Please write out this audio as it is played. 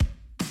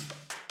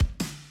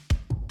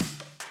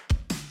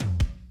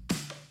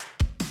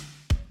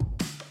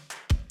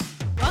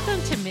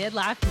to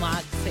Midlife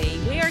Moxie.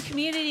 We are a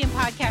community and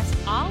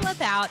podcast all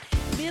about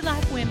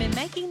midlife women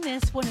making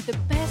this one of the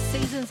best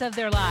seasons of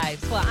their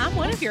lives. Well, I'm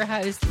one of your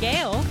hosts,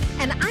 Gail.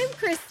 And I'm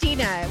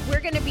Christina. We're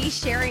going to be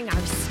sharing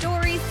our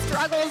stories,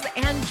 struggles,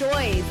 and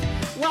joys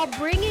while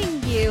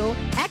bringing you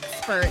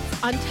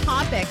experts on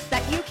topics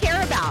that you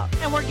care about.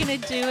 And we're going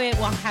to do it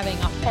while having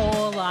a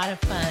whole lot of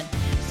fun.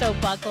 So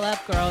buckle up,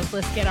 girls.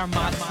 Let's get our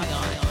Moxie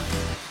on.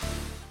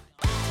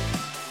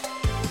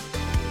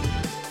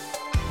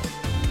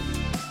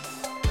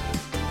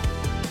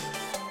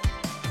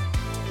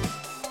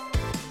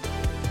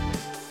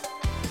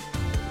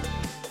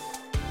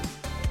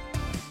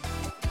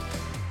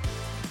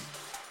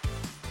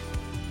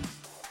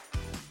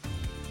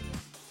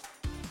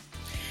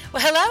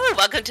 Well, hello, and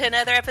welcome to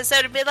another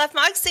episode of Midlife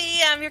Moxie.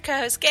 I'm your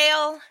co-host,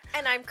 Gail.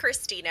 And I'm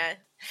Christina.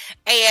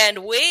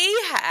 And we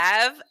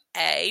have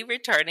a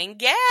returning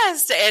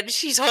guest, and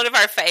she's one of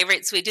our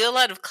favorites. We do a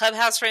lot of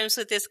clubhouse rooms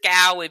with this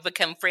gal. We've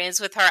become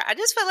friends with her. I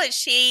just feel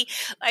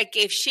like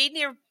if she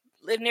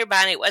lived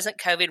nearby and it wasn't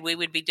COVID, we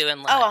would be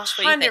doing lunch.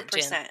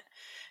 100%.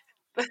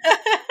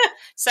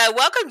 So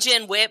welcome,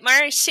 Jen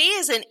Whitmer. She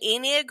is an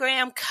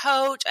Enneagram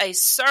coach, a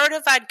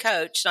certified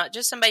coach, not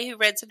just somebody who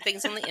read some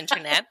things on the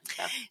internet.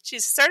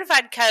 She's a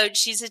certified coach.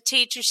 She's a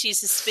teacher.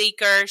 She's a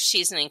speaker.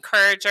 She's an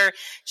encourager.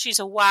 She's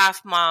a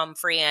wife, mom,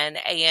 friend,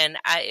 and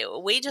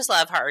we just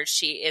love her.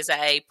 She is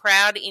a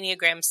proud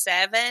Enneagram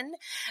 7,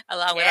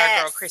 along with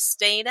our girl,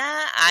 Christina.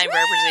 I'm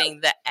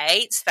representing the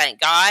 8s. Thank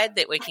God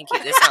that we can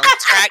keep this on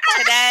track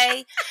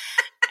today.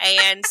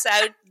 And so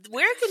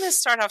we're going to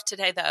start off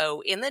today,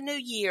 though. In the new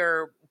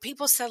year,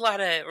 people set a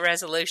lot of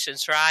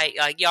resolutions, right?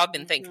 Like, y'all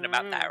been thinking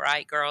about that,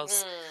 right,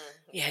 girls?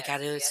 Yeah, got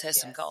to set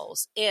some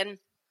goals. And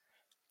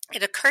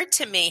it occurred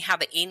to me how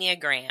the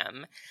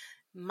Enneagram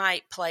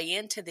might play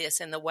into this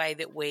in the way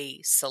that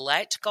we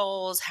select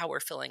goals, how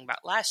we're feeling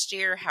about last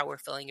year, how we're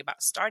feeling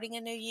about starting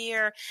a new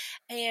year,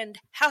 and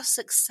how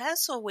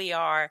successful we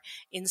are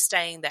in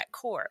staying that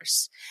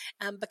course.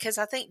 Because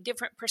I think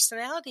different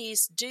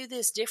personalities do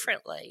this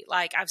differently.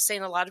 Like, I've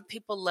seen a lot of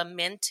people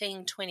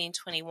lamenting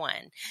 2021.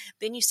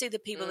 Then you see the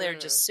people that are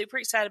just super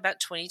excited about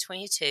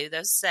 2022,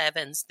 those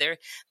 7s. They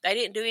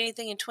didn't do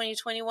anything in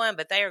 2021,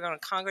 but they are going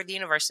to conquer the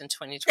universe in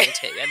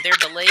 2022. And their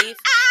belief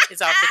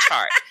is off the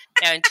chart.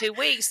 Now, in 2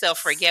 weeks, they'll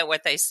forget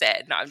what they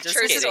said. No, I'm just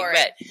True kidding. story.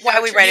 But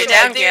why we write it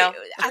down, Gail?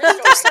 I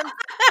think there's some.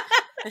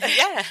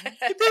 Yeah,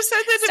 there's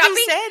something to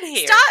be said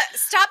here.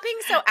 Stop being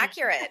so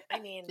accurate.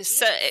 I mean,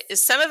 so,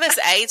 some of us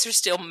 8s are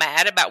still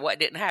mad about what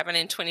didn't happen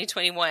in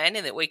 2021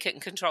 and that we couldn't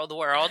control the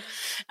world.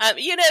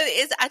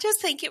 I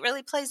just think it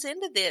really plays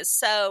into this.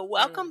 So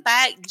welcome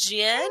back,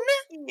 Jen.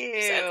 Thank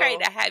you. So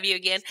great to have you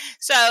again.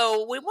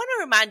 So we want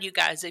to remind you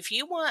guys, if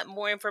you want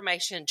more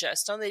information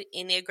just on the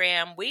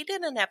Enneagram, we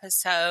did an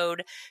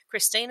episode.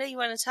 Christina, you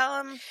want to tell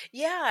them?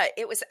 Yeah,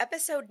 it was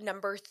episode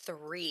number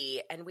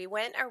 3, and we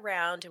went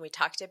around and we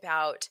talked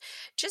about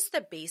just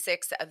the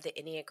basics of the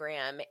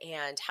Enneagram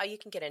and how you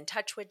can get in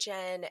touch with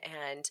Jen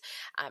and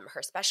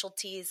her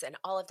specialties and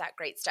all of that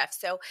great stuff.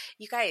 So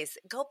you guys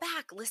go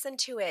back, listen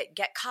to it,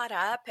 get caught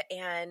up,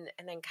 and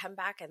then come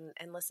back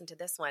and listen to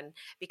this one,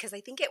 because I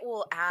think it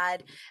will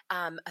add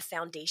a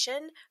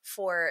foundation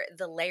for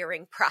the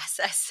layering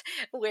process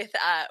with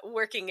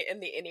working in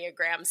the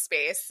Enneagram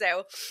space.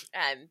 So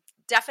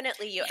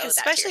definitely you owe that to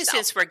especially yourself.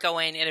 Since we're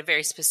going in a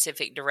very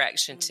specific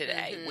direction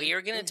today. We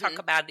are going to talk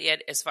about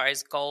it as far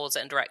as goals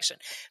and direction.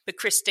 But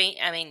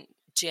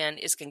Jen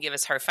is going to give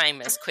us her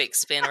famous quick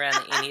spin around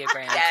the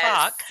Enneagram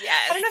clock.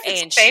 Yes. I don't know if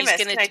And it's famous.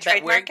 she's going Can I to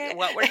trademark it?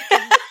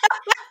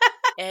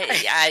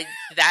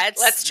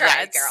 Let's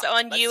try it, that's girl.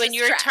 on Let's you and just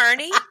your try.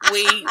 attorney.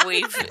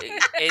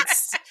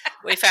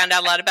 We found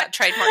out a lot about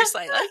trademarks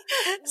lately.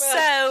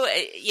 So,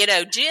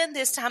 Jen,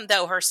 this time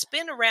though, her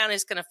spin around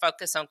is going to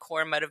focus on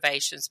core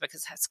motivations,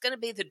 because that's going to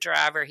be the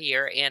driver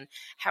here in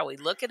how we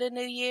look at a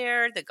new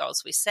year, the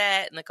goals we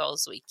set, and the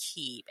goals we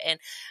keep. And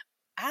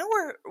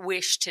our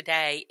wish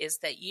today is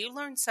that you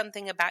learn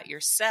something about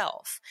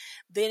yourself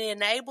that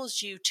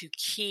enables you to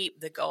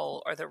keep the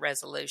goal or the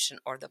resolution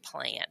or the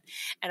plan.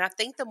 And I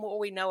think the more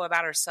we know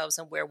about ourselves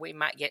and where we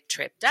might get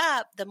tripped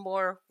up, the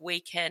more we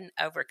can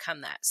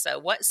overcome that. So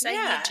what say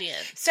you, Jen?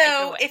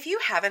 So if you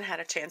haven't had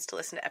a chance to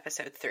listen to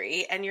episode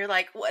 3 and you're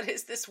like, what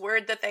is this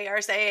word that they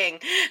are saying?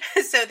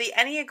 So the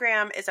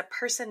Enneagram is a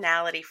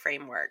personality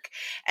framework,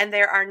 and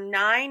there are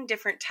 9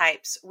 different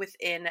types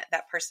within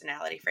that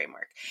personality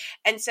framework.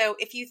 And so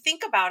if you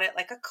think about it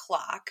like a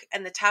clock,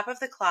 and the top of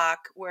the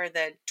clock where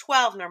the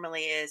 12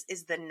 normally is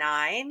the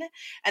 9,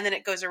 and then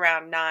it goes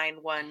around 9,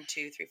 1,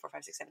 2, 3, 4,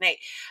 5, 6, 7, 8.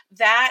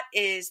 That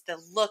is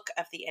the look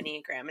of the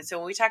Enneagram. And so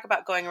when we talk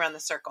about going around the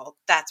circle,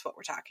 that's what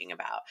we're talking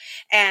about.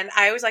 And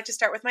I always like to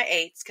start with my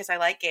 8s because I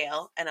like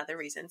Gail and other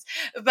reasons.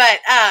 But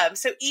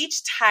so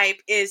each type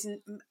is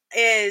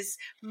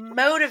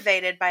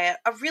motivated by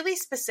a really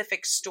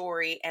specific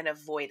story and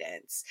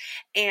avoidance.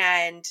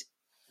 And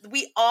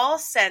we all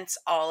sense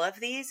all of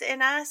these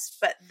in us,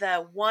 but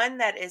the one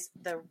that is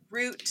the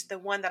root, the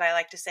one that I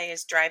like to say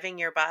is driving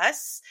your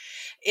bus,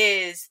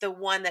 is the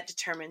one that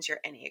determines your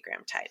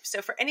Enneagram type.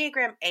 So for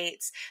Enneagram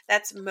 8s,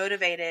 that's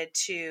motivated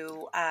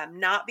to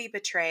not be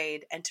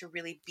betrayed and to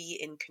really be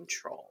in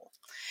control.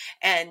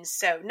 And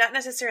so not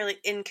necessarily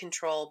in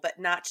control, but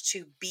not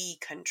to be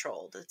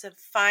controlled. It's a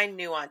fine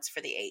nuance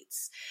for the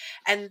 8s.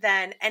 And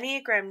then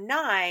Enneagram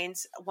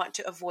 9s want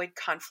to avoid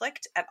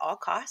conflict at all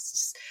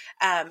costs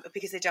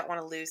because they don't want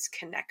to lose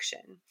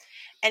connection.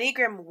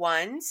 Enneagram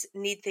 1s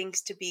need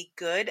things to be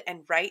good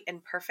and right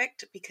and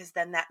perfect because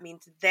then that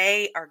means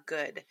they are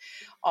good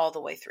all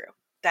the way through.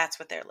 That's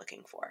what they're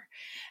looking for.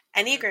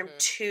 Enneagram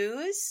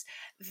 2s,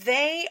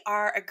 they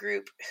are a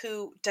group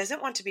who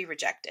doesn't want to be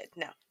rejected.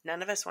 No,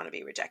 none of us want to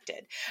be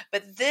rejected.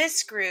 But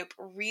this group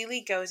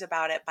really goes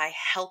about it by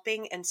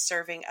helping and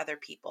serving other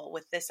people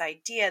with this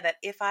idea that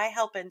if I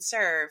help and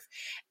serve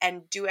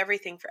and do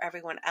everything for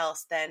everyone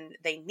else, then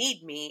they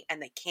need me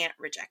and they can't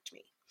reject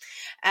me.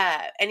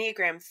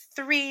 Enneagram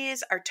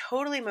 3s are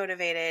totally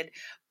motivated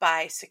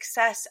by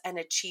success and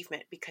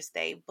achievement because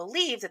they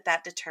believe that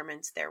that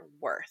determines their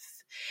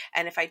worth.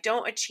 And if I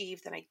don't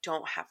achieve, then I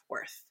don't have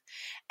worth.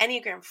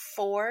 Enneagram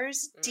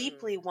 4s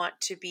deeply want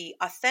to be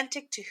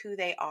authentic to who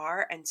they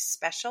are and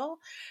special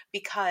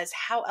because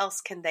how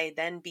else can they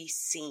then be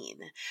seen?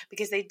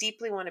 Because they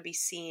deeply want to be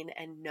seen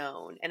and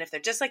known. And if they're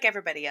just like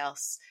everybody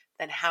else,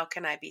 then how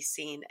can I be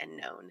seen and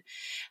known?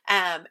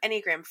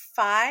 Enneagram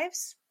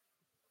 5s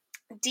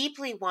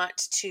deeply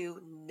want to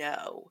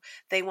know.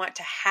 They want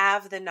to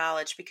have the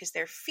knowledge because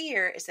their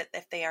fear is that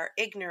if they are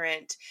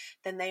ignorant,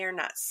 then they are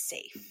not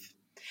safe.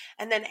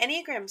 And then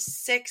Enneagram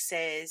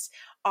 6s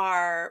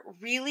are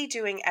really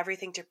doing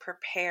everything to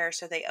prepare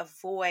so they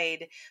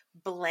avoid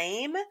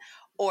blame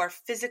or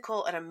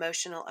physical and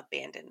emotional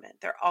abandonment.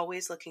 They're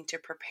always looking to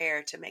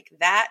prepare to make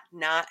that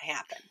not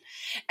happen.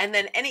 And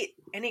then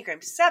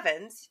Enneagram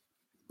 7s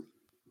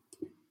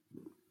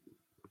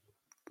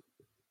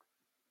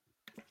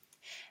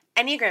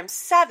Enneagram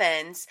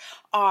 7s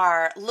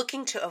are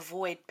looking to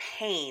avoid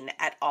pain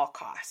at all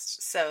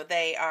costs. So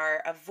they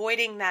are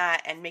avoiding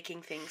that and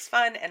making things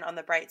fun and on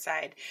the bright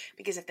side,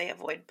 because if they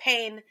avoid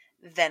pain,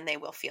 then they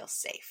will feel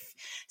safe.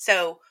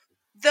 So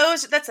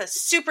that's a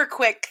super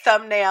quick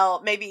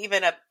thumbnail, maybe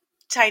even a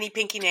tiny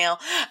pinky nail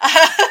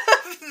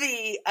of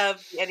the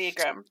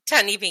Enneagram.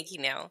 Tiny pinky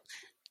nail.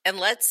 And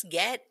let's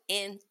get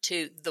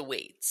into the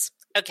weeds.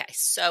 Okay,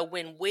 so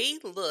when we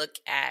look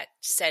at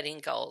setting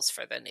goals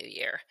for the new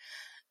year,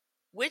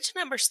 which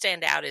numbers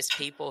stand out as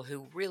people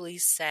who really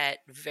set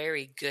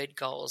very good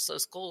goals,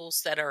 those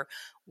goals that are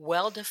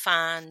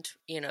well-defined,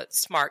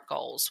 SMART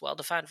goals,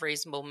 well-defined,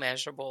 reasonable,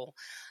 measurable,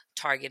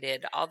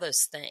 targeted, all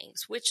those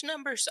things? Which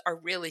numbers are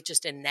really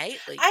just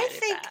innately good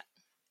at that?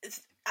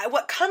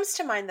 What comes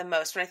to mind the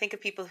most when I think of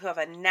people who have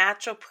a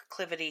natural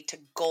proclivity to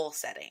goal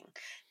setting,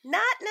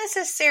 not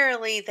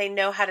necessarily they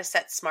know how to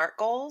set SMART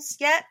goals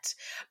yet,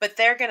 but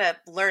they're going to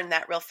learn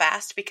that real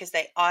fast because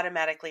they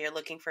automatically are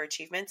looking for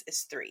achievements,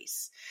 is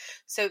 3s.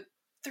 So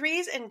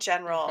 3s in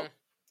general,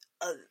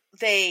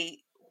 they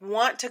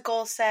want to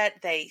goal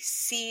set. They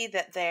see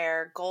that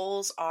their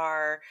goals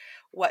are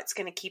what's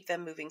going to keep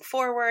them moving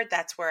forward.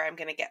 That's where I'm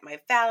going to get my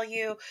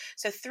value.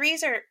 So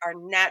 3s are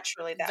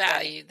naturally that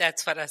value. way.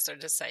 That's what I started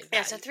to say. Value.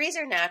 Yeah, so 3s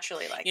are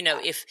naturally like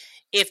that.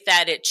 If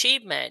that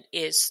achievement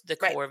is the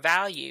core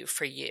value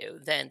for you,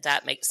 then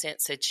that makes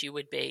sense that you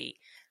would be,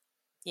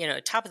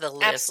 top of the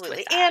list. Absolutely.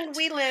 With that.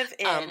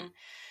 And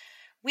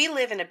we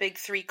live in a big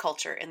 3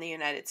 culture in the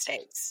United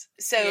States.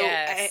 So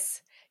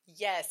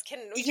Yes. Can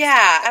we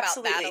talk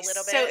about that a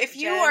little bit? So if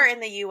you are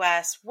in the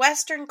U.S.,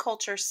 Western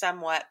culture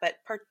somewhat, but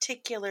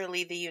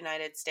particularly the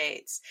United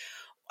States,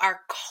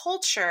 our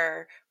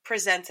culture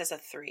presents as a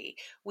 3.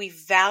 We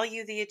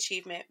value the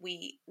achievement.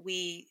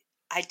 We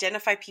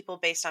identify people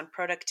based on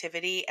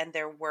productivity and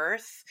their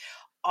worth.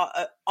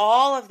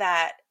 All of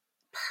that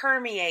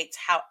permeates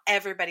how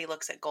everybody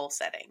looks at goal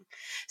setting.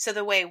 So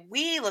the way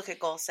we look at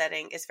goal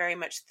setting is very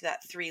much that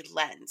 3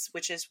 lens,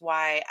 which is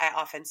why I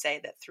often say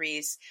that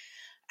 3s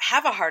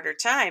have a harder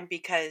time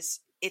because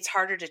it's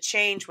harder to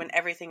change when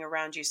everything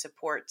around you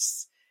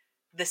supports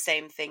the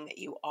same thing that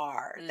you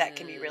are. That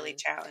can be really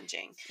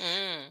challenging.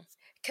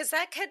 Because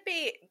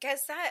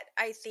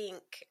I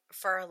think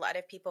for a lot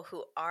of people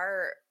who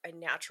are a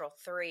natural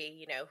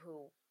 3,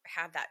 who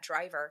have that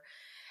driver,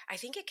 I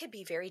think it could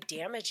be very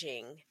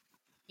damaging,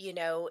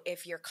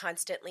 if you're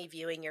constantly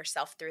viewing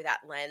yourself through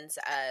that lens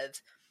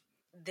of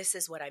this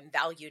is what I'm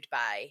valued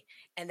by.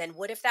 And then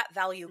what if that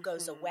value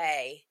goes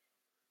away?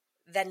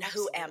 Then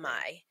Absolutely. Who am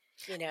I?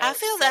 I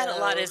feel that a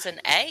lot as an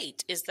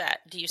 8.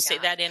 Do you see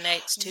that in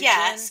 8s too?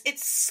 Yes, Jen?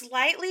 it's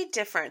slightly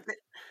different.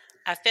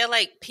 I feel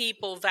like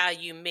people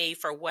value me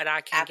for what I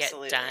can get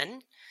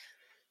done.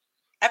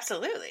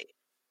 Absolutely.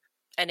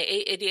 And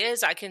it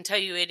is, I can tell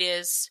you it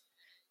is,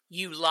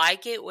 you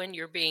like it when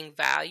you're being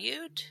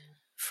valued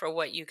for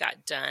what you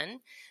got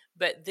done.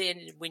 But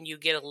then when you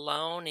get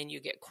alone and you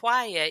get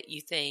quiet,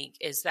 you think,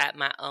 is that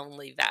my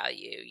only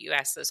value? You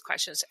ask those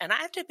questions. And I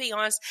have to be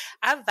honest,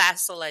 I've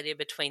vacillated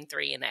between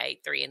 3 and 8.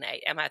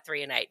 Am I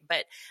 3 and 8?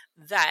 But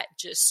that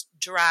just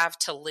drive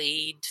to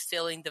lead,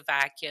 filling the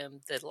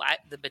vacuum,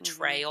 the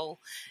betrayal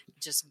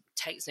just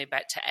takes me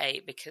back to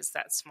 8 because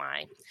that's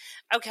mine.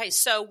 Okay,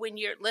 so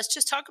let's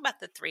just talk about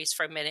the 3s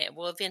for a minute.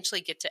 We'll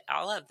eventually get to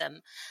all of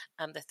them.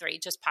 The 3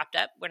 just popped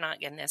up. We're not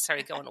going to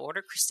necessarily go in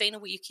order. Christina,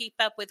 will you keep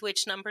up with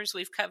which numbers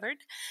we've covered?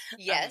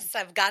 Yes,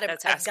 I've got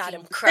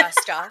him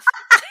crossed off.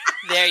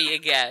 There you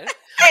go.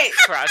 Hey,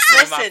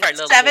 listen,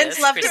 7s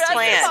love to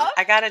plan.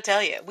 I got to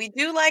tell you, we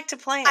do like to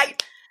plan.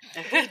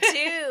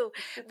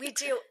 We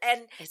do,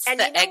 and it's and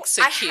the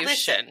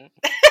execution.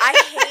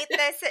 I hate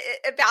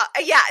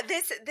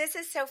this this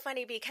is so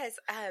funny because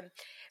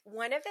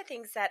one of the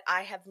things that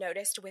I have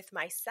noticed with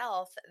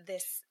myself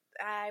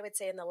I would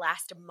say in the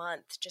last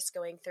month, just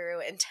going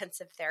through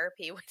intensive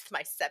therapy with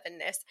my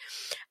 7-ness,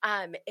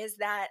 is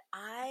that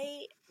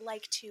I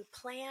like to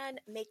plan,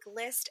 make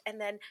lists, and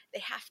then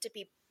they have to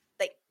be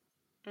like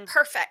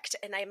perfect.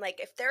 And I'm like,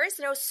 if there is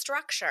no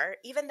structure,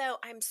 even though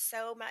I'm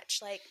so much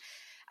like,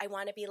 I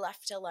want to be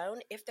left alone,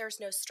 if there's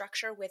no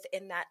structure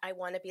within that I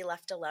want to be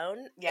left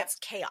alone, it's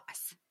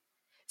chaos.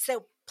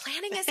 So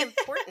planning is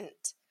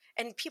important.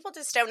 And people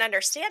just don't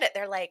understand it.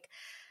 They're like,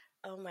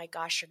 oh my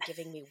gosh, you're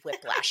giving me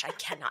whiplash. I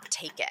cannot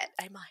take it.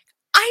 I'm like,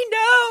 I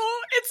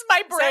know. It's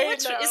my brain.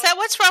 Is that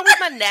what's wrong with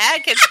my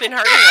neck? It's been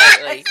hurting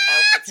lately.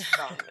 What's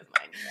wrong with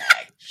my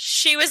neck?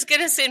 She was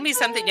going to send me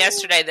something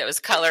yesterday that was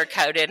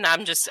color-coded, and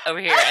I'm just over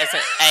here as an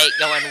 8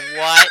 going,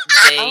 what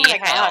the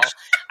hell? Gosh.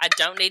 I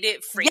don't need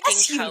it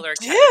freaking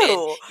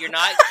color-coded. You're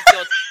not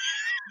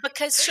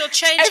because she'll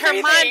change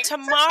her mind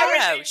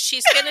tomorrow.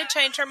 She's going to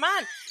change her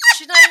mind.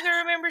 She's not even going to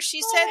remember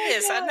she said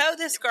this. I know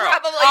this girl.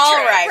 Probably all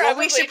true. right. Probably well,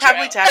 we should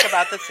probably talk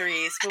about the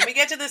 3s. When we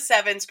get to the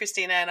 7s,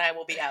 Christina and I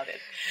will be outed.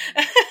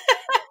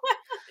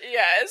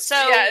 Yes. So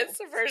yes,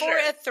 for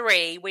sure. For a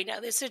 3, we know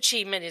this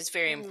achievement is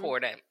very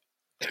important.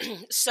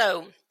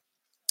 So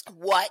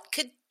what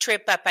could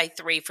trip up a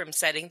 3 from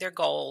setting their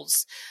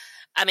goals?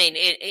 I mean,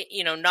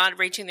 not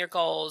reaching their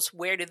goals.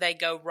 Where do they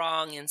go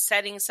wrong in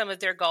setting some of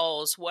their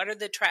goals? What are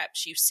the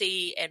traps you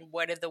see, and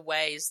what are the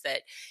ways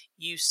that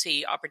you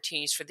see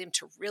opportunities for them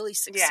to really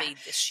succeed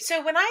this year?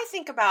 So when I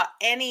think about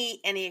any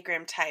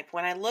Enneagram type,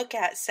 when I look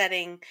at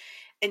setting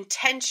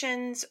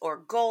intentions or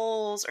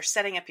goals or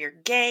setting up your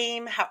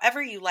game,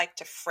 however you like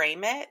to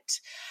frame it,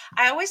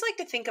 I always like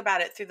to think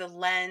about it through the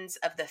lens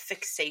of the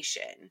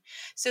fixation.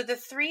 So the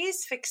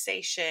 3's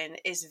fixation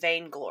is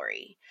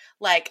vainglory.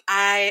 Like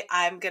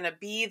I'm going to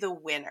be the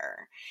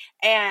winner.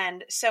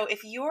 And so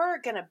if you're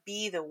going to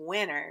be the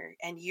winner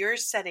and you're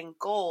setting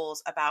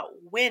goals about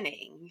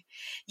winning,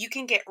 you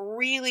can get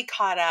really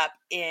caught up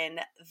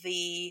in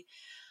the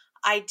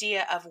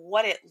idea of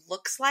what it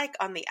looks like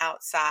on the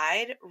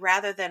outside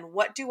rather than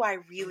what do I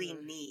really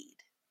need?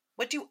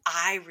 What do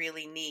I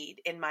really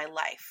need in my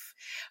life?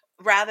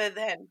 Rather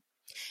than...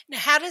 Now,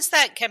 how does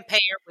that compare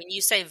when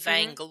you say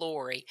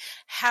vainglory?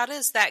 How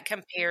does that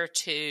compare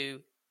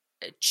to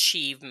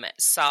achievement,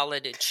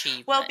 solid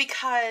achievement? Well,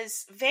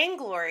 because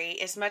vainglory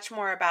is much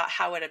more about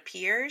how it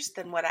appears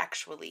than what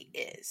actually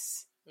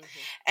is.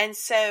 And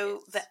so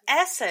the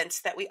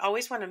essence that we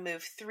always want to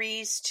move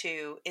 3s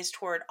to is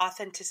toward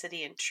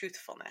authenticity and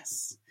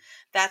truthfulness.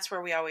 That's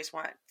where we always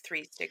want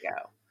 3s to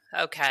go.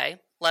 Okay.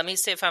 Let me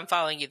see if I'm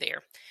following you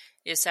there.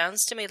 It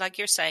sounds to me like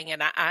you're saying,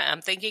 and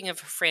I'm thinking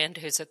of a friend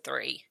who's a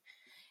 3.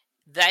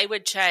 They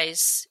would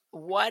chase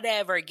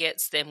whatever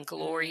gets them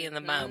glory in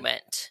the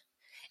moment,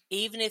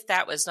 even if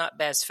that was not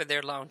best for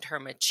their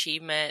long-term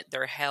achievement,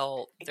 their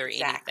health, their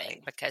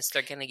anything, because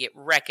they're going to get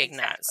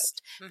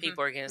recognized.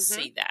 People are going to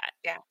see that.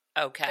 Yeah.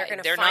 Okay.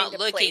 They're not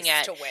looking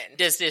at,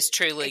 does this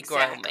truly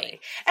grow me?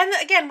 And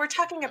again, we're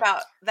talking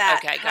about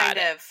that kind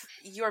of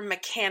your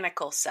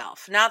mechanical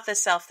self, not the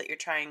self that you're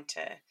trying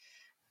to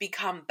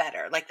become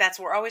better. Like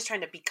we're always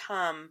trying to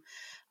become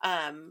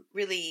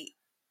really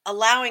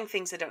allowing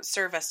things that don't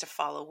serve us to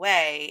fall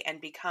away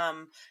and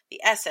become the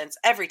essence.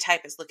 Every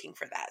type is looking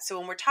for that. So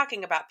when we're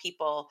talking about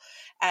people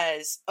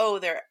as,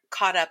 they're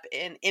caught up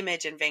in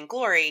image and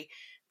vainglory,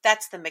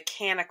 that's the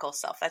mechanical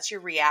self. That's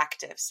your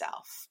reactive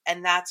self.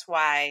 And that's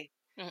why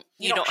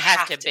you don't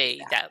have to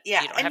be that.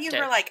 Yeah. And you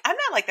were like, I'm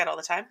not like that all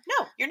the time.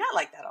 No, you're not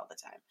like that all the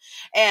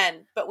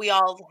time. But we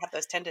all have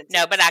those tendencies.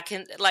 No, but I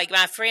can, like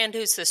my friend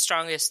who's the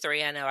strongest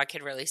 3, I know I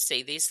can really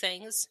see these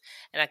things,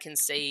 and I can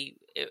see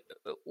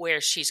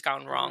where she's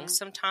gone wrong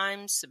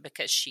sometimes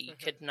because she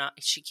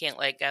she can't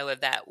let go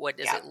of that. What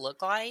does it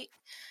look like?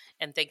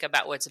 And think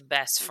about what's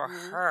best for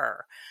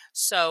her.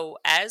 So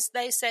as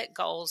they set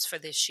goals for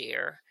this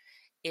year,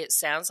 it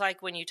sounds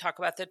like when you talk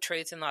about the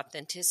truth and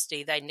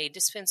authenticity, they need to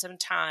spend some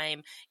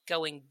time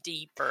going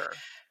deeper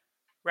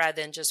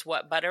rather than just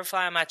what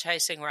butterfly am I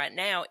chasing right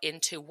now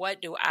into what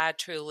do I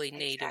truly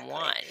need and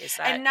want. Is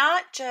that... And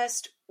not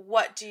just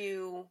what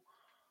do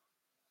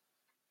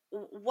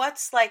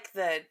what's like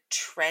the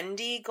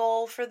trendy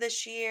goal for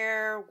this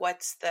year?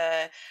 What's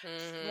the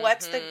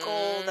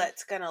goal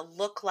that's going to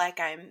look like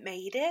I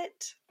made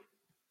it?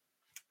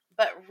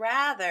 But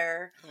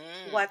rather,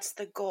 what's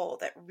the goal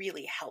that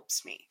really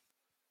helps me?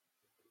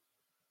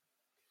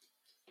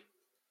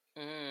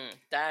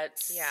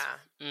 That's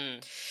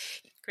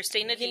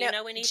Christina, do you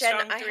know any Jen,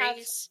 strong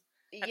threes?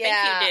 I think you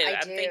do.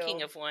 I'm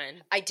thinking of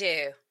one. I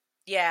do.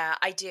 Yeah,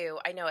 I do.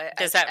 I know it.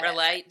 Does that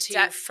relate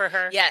to for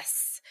her?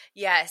 Yes.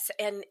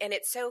 And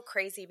it's so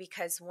crazy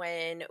because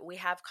when we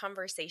have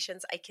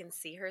conversations, I can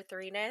see her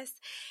threeness,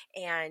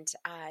 and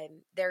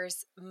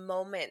there's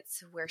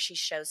moments where she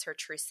shows her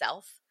true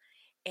self.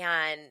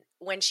 And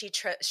when she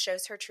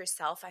shows her true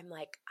self, I'm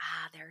like,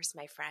 there's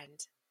my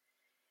friend.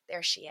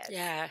 There she is.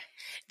 Yeah.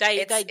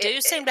 They do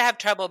seem to have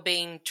trouble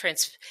being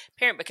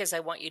transparent because they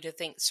want you to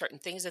think certain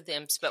things of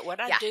them. But what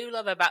I do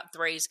love about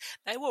threes,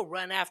 they will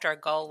run after a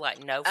goal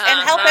like no fun. And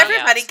help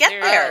everybody get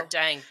there. A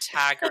dang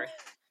tiger.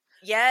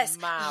 Yes.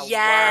 My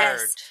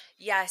word.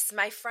 Yes.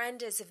 My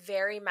friend is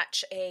very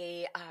much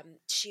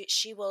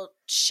she will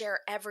share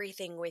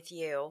everything with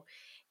you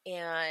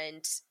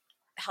and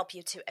help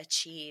you to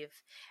achieve.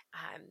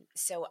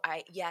 So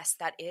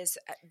that is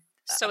a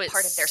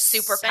part of their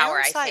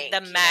superpower. I think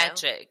the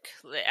magic.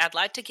 I'd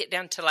like to get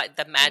down to like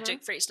the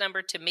magic for each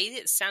number. To me,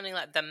 it's sounding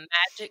like the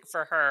magic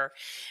for her.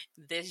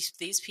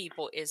 These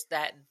people is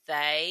that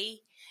they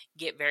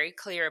get very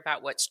clear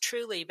about what's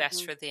truly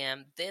best for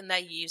them. Then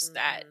they use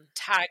that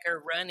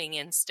tiger running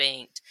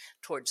instinct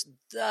towards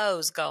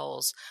those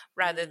goals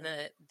rather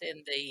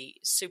than the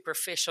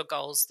superficial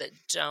goals that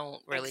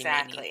don't really mean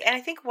anything. And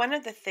I think one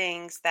of the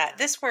things that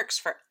this works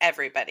for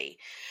everybody,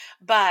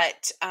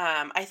 but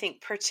I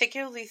think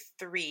particularly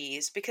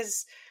threes,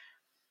 because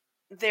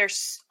they're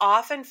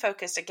often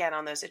focused again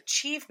on those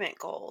achievement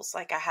goals,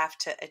 like I have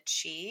to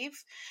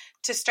achieve,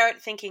 to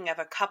start thinking of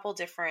a couple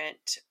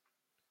different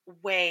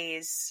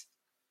ways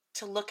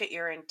to look at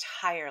your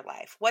entire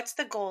life. What's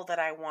the goal that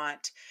I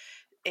want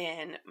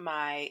in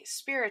my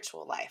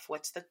spiritual life?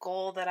 What's the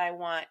goal that I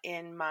want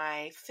in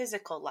my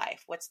physical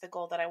life? What's the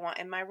goal that I want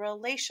in my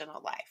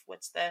relational life?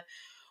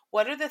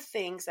 What are the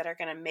things that are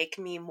going to make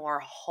me more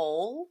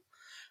whole?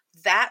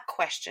 That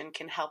question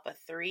can help a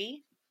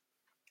three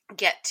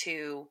get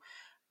to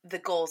the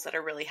goals that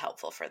are really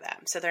helpful for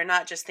them. So they're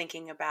not just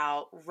thinking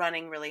about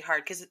running really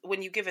hard, because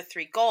when you give a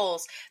three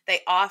goals,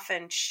 they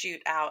often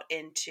shoot out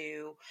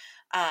into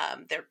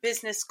their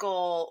business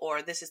goal,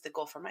 or this is the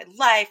goal for my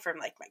life, or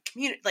like my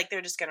community, like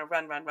they're just going to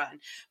run.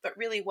 But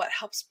really what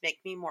helps make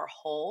me more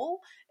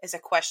whole is a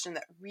question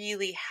that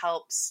really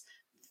helps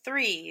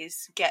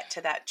threes get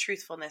to that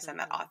truthfulness and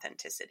that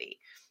authenticity.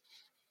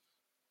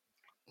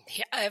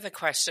 Yeah, I have a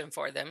question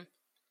for them.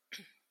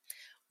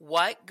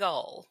 What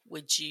goal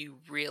would you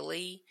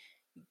really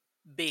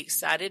be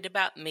excited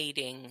about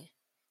meeting,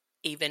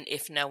 even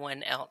if no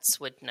one else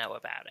would know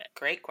about it?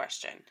 Great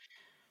question.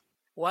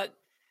 What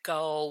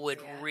goal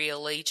would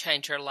really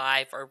change your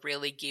life or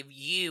really give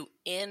you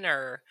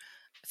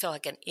feel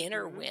like an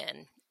inner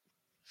win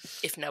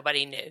if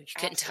nobody knew? You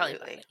couldn't tell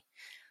anybody.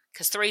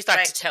 Because threes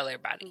like to tell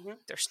everybody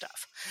their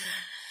stuff.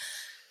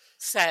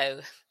 So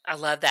I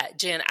love that,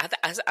 Jen.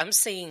 I'm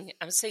seeing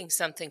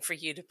something for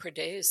you to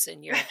produce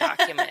in your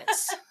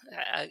documents,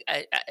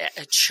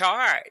 a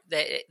chart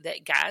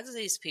that guides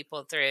these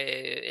people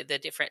through the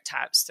different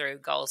types through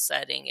goal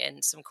setting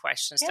and some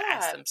questions to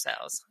ask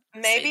themselves.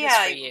 Maybe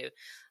for you,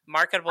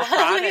 marketable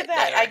product. Look at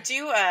that. There. I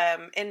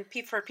do.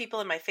 And for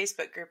people in my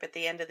Facebook group at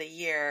the end of the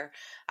year,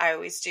 I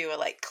always do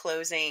a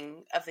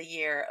closing of the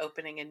year,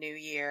 opening a new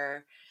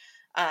year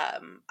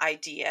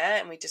idea,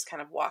 and we just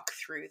kind of walk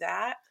through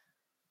that.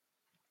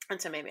 And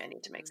so maybe I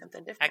need to make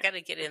something different. I got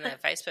to get in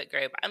that Facebook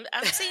group. I'm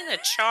seeing a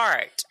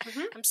chart.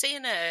 I'm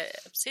seeing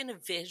a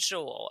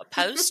visual, a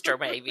poster,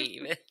 maybe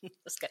even.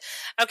 Let's go.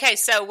 Okay,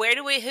 so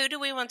who do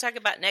we want to talk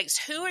about next?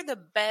 Who are the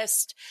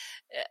best?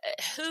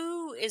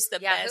 Who is the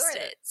best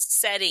at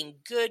setting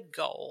good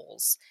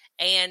goals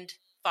and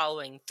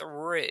following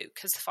through?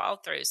 Because the follow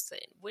through is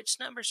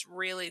which numbers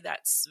really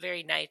that's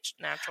very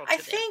natural to them.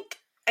 Think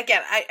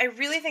again, I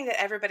really think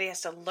that everybody has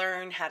to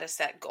learn how to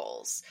set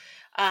goals.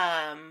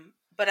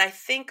 But I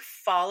think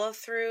follow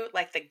through,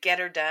 like the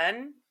getter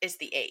done, is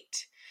the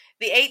 8.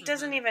 The 8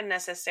 doesn't even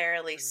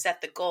necessarily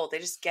set the goal. They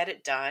just get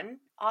it done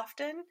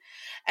often.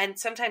 And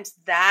sometimes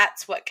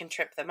that's what can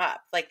trip them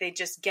up. Like they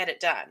just get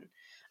it done.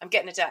 I'm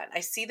getting it done.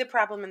 I see the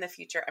problem in the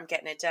future. I'm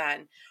getting it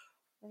done.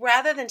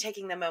 Rather than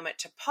taking the moment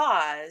to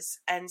pause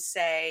and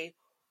say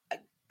a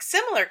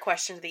similar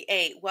question to the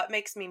 8, what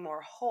makes me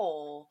more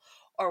whole?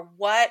 Or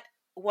what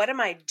am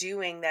I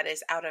doing that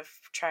is out of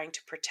trying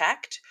to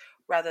protect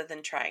rather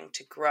than trying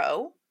to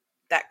grow?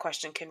 That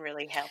question can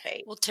really help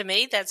 8. Well, to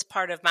me, that's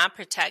part of my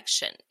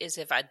protection is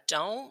if I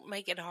don't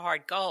make it a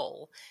hard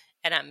goal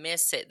and I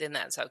miss it, then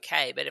that's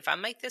okay. But if I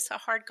make this a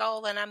hard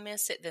goal and I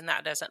miss it, then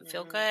that doesn't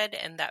feel good.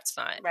 And that's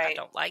not, I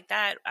don't like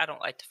that. I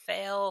don't like to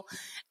fail.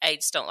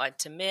 8s don't like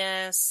to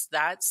miss.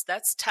 That's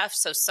tough.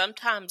 So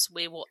sometimes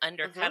we will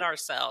undercut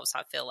ourselves,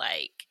 I feel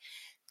like,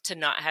 to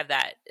not have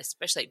that,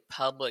 especially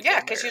public.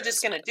 Yeah, because you're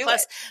just going to do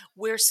Plus, it.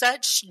 we're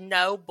such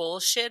no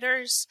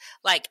bullshitters.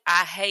 Like,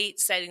 I hate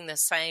setting the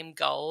same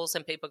goals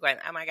and people going,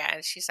 oh my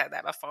God, she said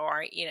that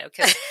before,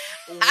 because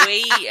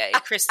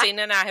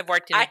Christina and I have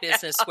worked in a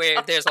business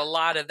where there's a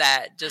lot of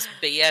that just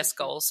BS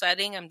goal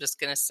setting. I'm just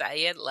going to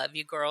say it. Love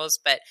you girls.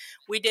 But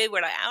we're like,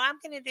 oh, I'm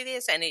going to do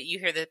this. And you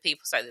hear the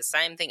people say the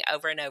same thing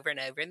over and over and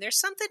over. And there's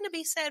something to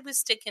be said with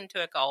sticking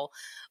to a goal.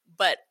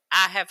 But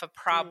I have a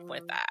problem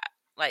with that.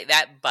 Like,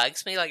 that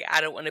bugs me. Like,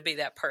 I don't want to be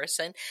that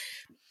person,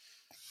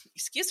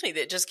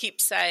 that just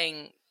keeps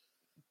saying,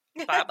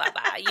 blah, blah,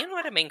 blah. You know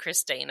what I mean,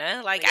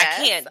 Christina? Like,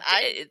 Yes,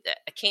 I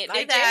can't do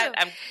I that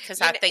do. because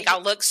I think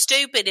I'll look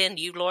stupid, and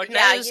you, Lord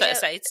knows,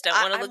 us aides don't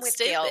want to look with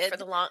stupid.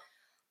 Gail,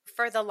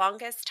 for the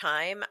longest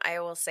time, I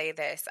will say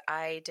this,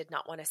 I did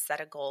not want to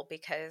set a goal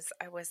because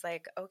I was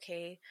like,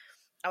 okay,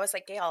 I was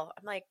like, Gail,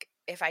 I'm like,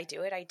 if I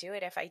do it, I do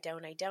it. If I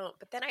don't, I don't.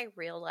 But then I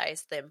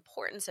realized the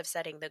importance of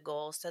setting the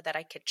goal so that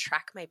I could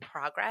track my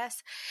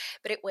progress.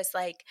 But it was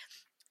like,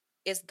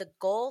 is the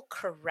goal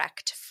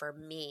correct for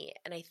me?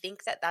 And I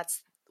think that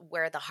that's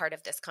where the heart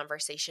of this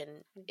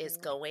conversation is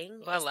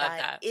going. Well, I love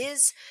that.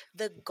 Is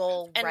the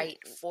goal right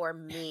for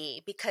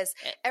me? Because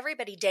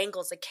everybody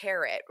dangles a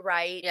carrot,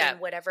 right? Yeah. In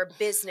whatever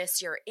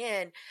business you're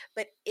in.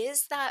 But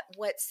is that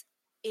what's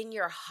in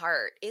your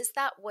heart? Is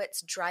that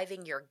what's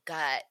driving your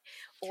gut?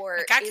 Or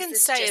like, I can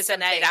say as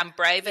an aide, I'm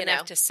brave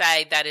enough to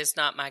say that is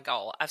not my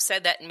goal. I've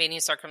said that in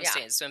many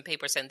circumstances when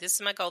people are saying, this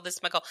is my goal, this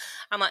is my goal.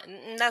 I'm like,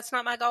 that's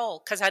not my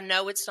goal because I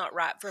know it's not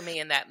right for me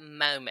in that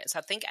moment. So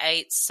I think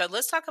aides, so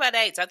let's talk about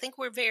aides. I think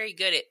we're very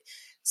good at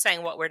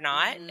saying what we're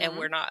not, and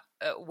we're not,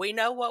 we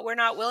know what we're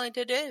not willing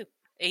to do.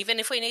 Even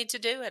if we need to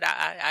do it,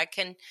 I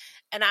can,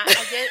 and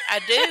I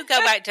do go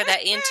back to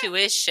that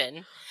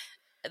intuition,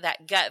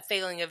 that gut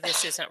feeling of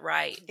this isn't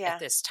right at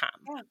this time.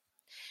 Yeah.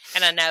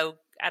 And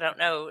I don't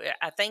know,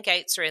 I think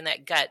eights are in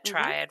that gut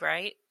triad,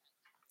 right?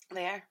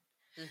 They are.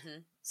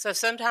 So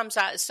sometimes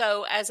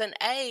so as an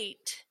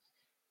eight,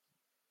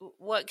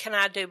 what can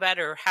I do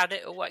better?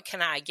 What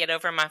can I get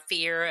over my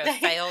fear of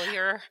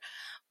failure?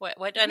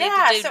 What do I need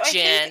to do,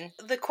 Jen? I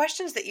think the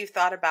questions that you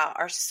thought about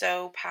are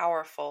so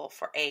powerful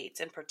for eights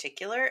in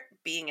particular.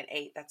 Being an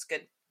eight, that's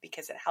good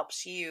because it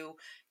helps you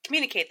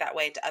communicate that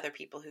way to other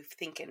people who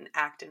think and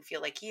act and feel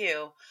like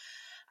you.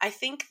 I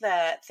think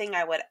the thing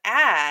I would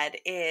add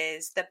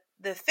is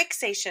the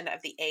fixation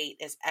of the eight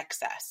is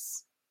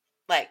excess.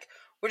 Like,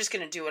 we're just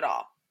going to do it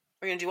all.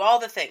 We're going to do all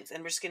the things,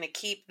 and we're just going to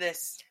keep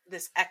this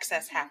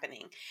excess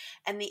happening.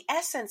 And the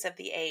essence of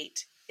the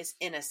eight is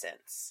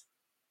innocence.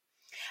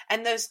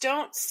 And those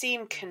don't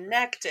seem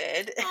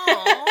connected.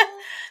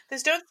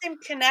 Those don't seem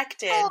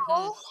connected.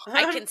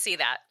 I can see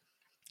that.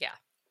 Yeah.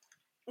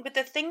 But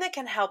the thing that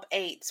can help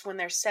eights when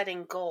they're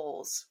setting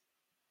goals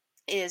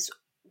is,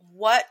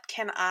 what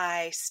can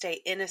I stay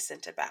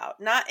innocent about?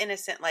 Not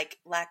innocent like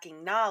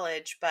lacking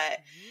knowledge, but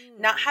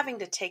not having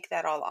to take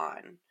that all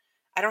on.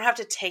 I don't have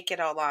to take it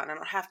all on. I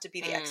don't have to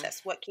be the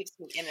excess. What keeps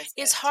me innocent?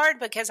 It's hard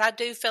because I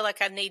do feel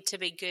like I need to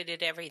be good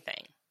at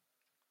everything.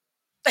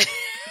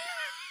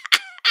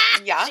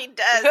 Yeah, she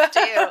does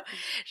too.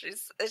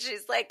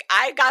 She's like,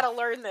 I gotta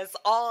learn this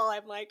all.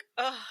 I'm like,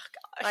 oh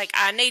gosh. Like,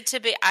 I need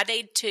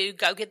to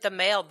go get the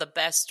mail the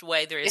best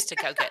way there is to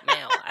go get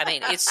mail. I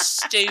mean, it's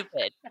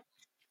stupid.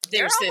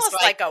 There's almost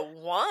this like a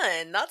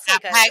one. That's I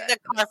like packed the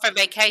car for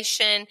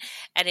vacation,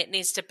 and it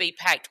needs to be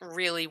packed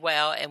really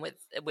well and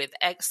with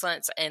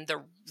excellence, and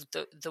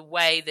the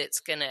way that's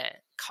going to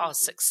cause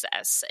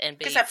success and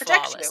be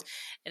flawless.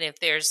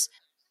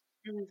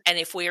 And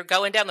if we are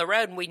going down the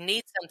road and we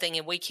need something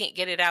and we can't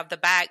get it out of the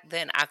back,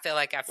 then I feel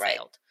like I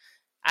failed.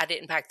 I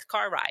didn't pack the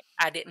car right.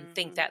 I didn't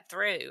think that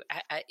through.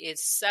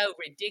 It's so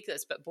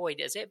ridiculous, but boy,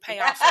 does it pay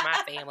off for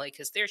my family,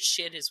 because their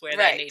shit is where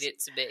they need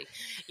it to be.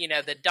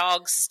 The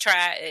dog's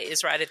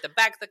is right at the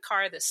back of the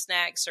car. The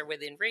snacks are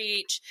within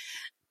reach.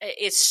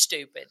 It's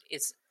stupid.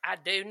 I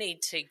do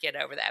need to get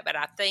over that, but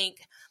I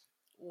think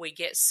we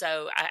get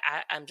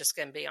I'm just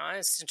going to be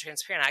honest and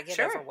transparent. I get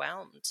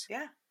overwhelmed.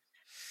 Yeah.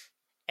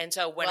 And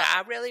so when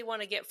I really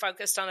want to get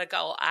focused on a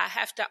goal, I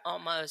have to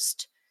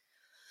almost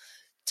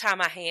tie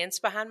my hands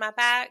behind my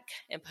back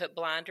and put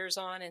blinders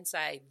on and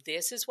say,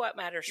 this is what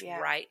matters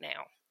right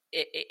now.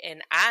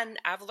 And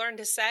I've learned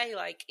to say,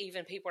 like,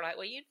 even people are like,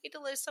 well, you need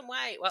to lose some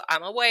weight. Well,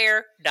 I'm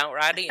aware. Don't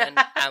write in.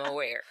 I'm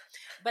aware.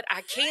 But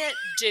I can't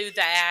do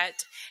that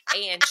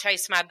and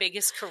chase my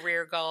biggest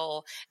career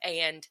goal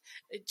and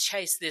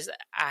chase this.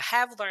 I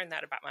have learned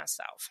that about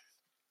myself.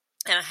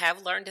 And I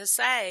have learned to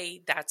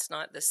say, that's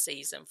not the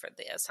season for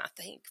this. I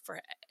think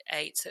for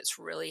eights, it's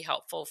really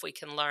helpful if we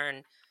can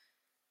learn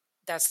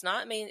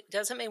doesn't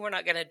mean we're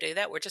not going to do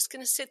that. We're just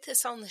going to sit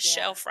this on the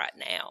shelf right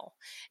now,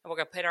 and we're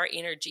going to put our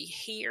energy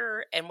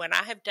here. And when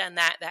I have done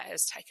that, that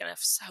has taken off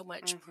so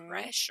much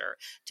pressure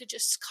to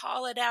just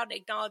call it out and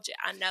acknowledge it.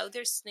 I know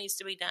this needs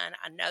to be done.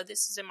 I know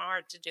this is in my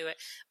heart to do it,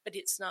 but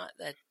it's not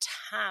the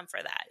time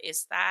for that.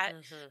 Is that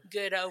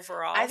good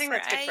overall? I think for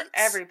that's eights? good for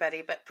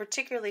everybody, but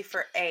particularly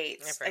for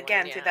eights.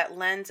 Again, through that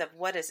lens of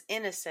what is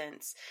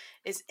innocence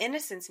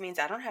means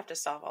I don't have to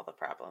solve all the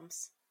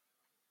problems.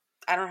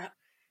 I don't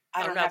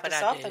have to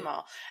solve them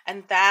all.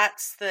 And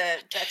that's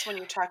when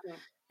you're talking.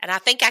 And I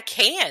think I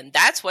can.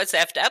 That's what's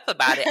effed up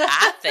about it.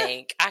 I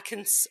think I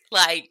can,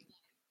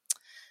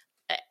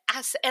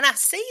 I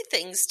see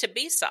things to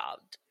be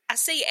solved. I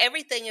see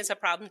everything as a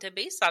problem to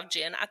be solved,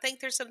 Jen. I think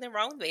there's something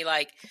wrong with me.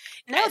 Like,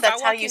 no, if that's I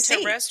walk how you into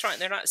see. a restaurant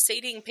and they're not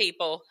seating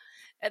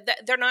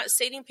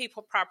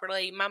people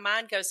properly, my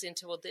mind goes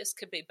into, well, this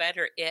could be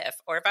better if,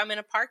 or if I'm in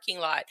a parking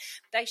lot,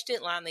 they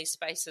didn't line these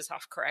spaces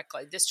off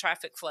correctly. This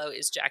traffic flow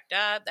is jacked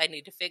up. They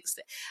need to fix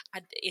it.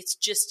 It's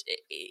just,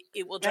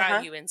 it will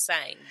drive you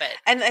insane.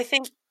 And I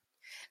think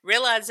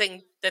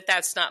realizing that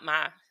that's not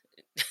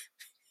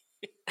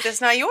that's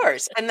not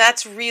yours. And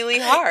that's really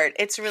hard.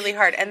 It's really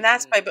hard. And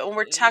that's but when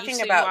we're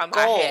talking about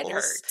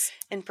goals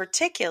in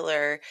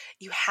particular,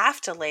 you have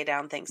to lay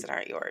down things that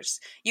aren't yours.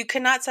 You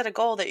cannot set a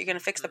goal that you're going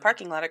to fix the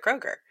parking lot at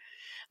Kroger.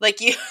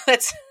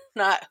 That's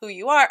not who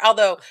you are.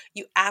 Although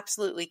you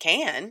absolutely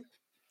can.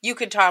 You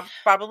could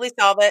probably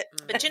solve it.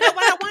 But you know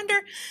what I wonder?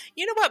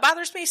 You know what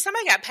bothers me?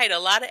 Somebody got paid a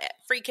lot of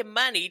freaking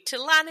money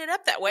to line it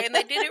up that way, and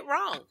they did it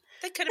wrong.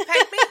 They could have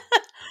paid me.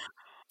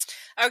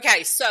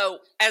 Okay, so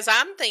as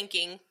I'm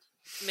thinking,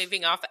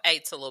 moving off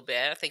eights a little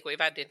bit, I think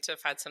we've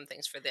identified some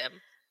things for them.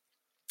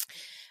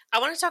 I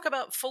want to talk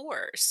about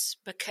fours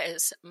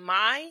because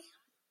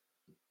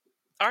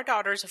our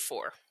daughter's a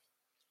 4.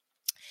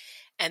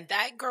 And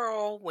that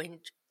girl,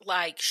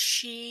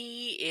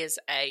 she is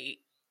a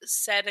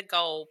set a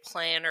goal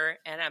planner.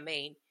 And I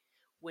mean,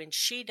 when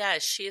she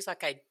does, she is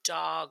like a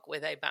dog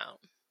with a bone.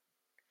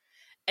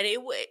 And a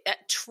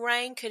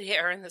train could hit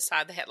her in the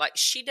side of the head. Like,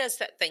 she does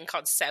that thing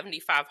called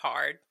 75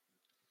 hard.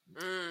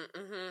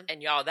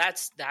 And y'all,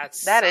 that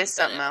is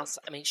something else.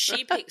 I mean,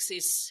 she picks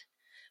these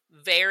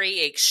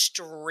very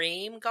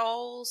extreme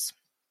goals,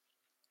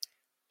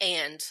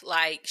 and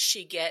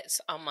she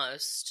gets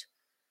almost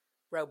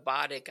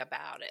robotic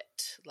about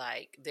it.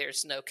 Like,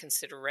 there's no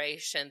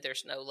consideration,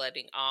 there's no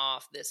letting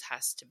off. This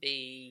has to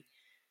be.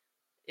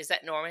 Is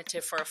that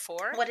normative for a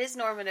 4? What is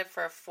normative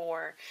for a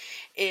 4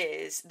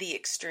 is the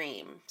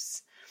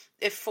extremes.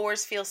 If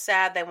 4s feel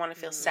sad, they want to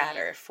feel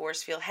sadder. If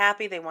 4s feel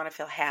happy, they want to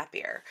feel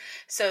happier.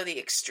 So the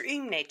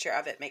extreme nature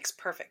of it makes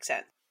perfect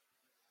sense.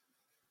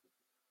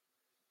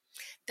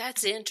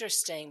 That's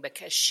interesting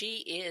because she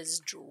is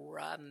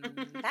dramatic.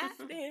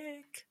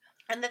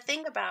 And the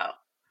thing about...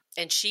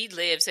 And she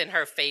lives in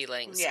her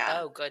feelings. Yeah.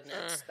 Oh,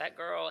 goodness. That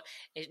girl,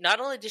 not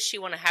only does she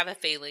want to have a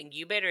feeling,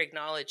 you better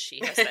acknowledge she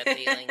has that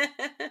feeling.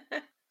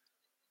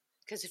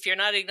 Because if you're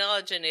not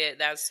acknowledging it,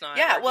 that's not.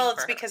 Yeah, well,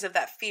 it's because of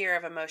that fear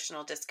of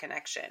emotional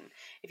disconnection.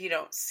 If you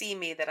don't see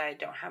me, that I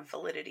don't have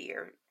validity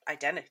or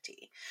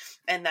identity.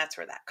 And that's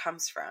where that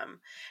comes from.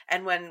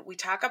 And when we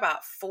talk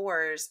about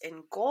 4s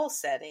in goal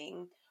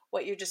setting,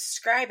 what you're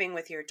describing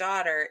with your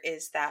daughter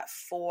is that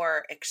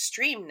 4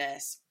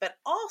 extremeness, but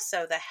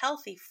also the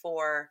healthy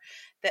 4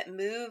 that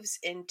moves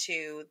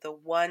into the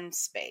 1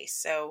 space.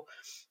 So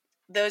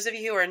those of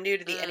you who are new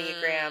to the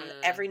Enneagram,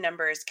 every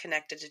number is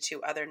connected to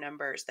 2 other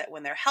numbers that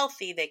when they're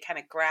healthy, they kind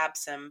of grab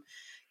some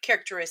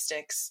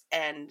characteristics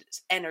and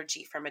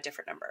energy from a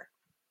different number.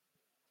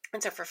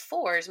 And so for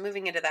 4s,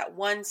 moving into that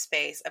 1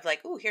 space of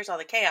like, ooh, here's all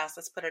the chaos,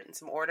 let's put it in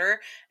some order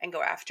and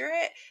go after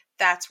it,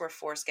 that's where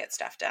 4s get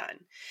stuff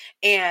done.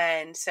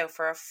 And so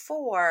for a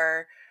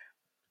 4,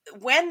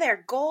 when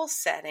they're goal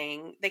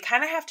setting, they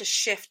kind of have to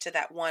shift to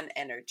that 1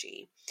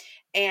 energy.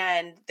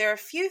 And there are a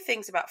few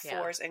things about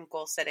 4s and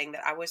goal setting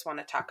that I always want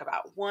to talk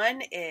about.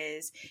 One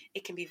is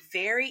it can be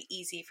very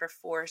easy for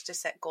 4s to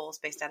set goals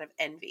based out of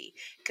envy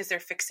because their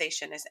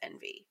fixation is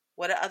envy.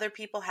 What do other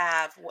people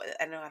have?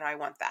 I know how do I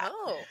want that?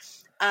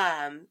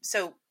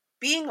 So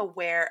being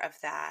aware of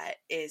that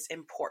is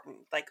important.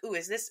 Like, ooh,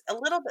 is this a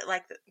little bit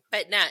like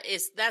But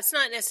that's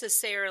not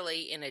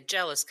necessarily in a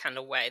jealous kind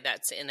of way.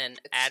 That's in an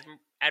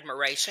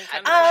admiration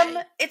kind of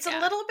way. It's a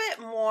little bit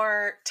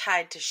more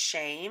tied to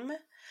shame.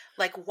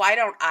 Like, why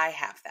don't I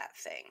have that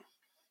thing?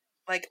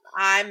 Like,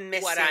 I'm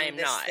missing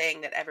this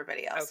thing that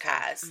everybody else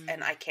has,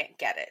 and I can't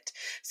get it.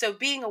 So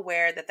being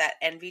aware that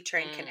envy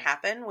train can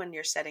happen when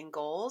you're setting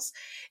goals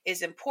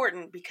is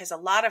important because a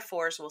lot of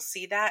 4s will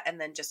see that and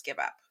then just give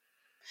up.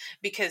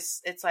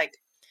 Because it's like...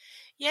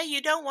 Yeah,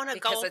 you don't want a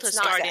goal to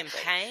start in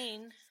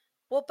pain.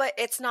 Well, but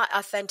it's not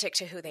authentic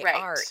to who they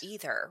are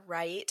either,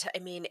 right? I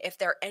mean, if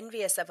they're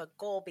envious of a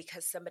goal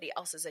because somebody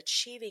else is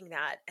achieving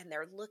that and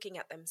they're looking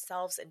at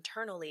themselves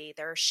internally,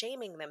 they're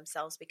shaming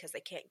themselves because they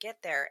can't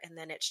get there, and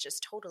then it's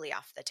just totally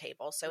off the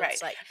table. So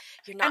it's like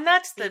you're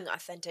not being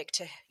authentic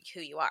to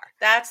who you are.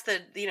 That's the,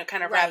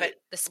 kind of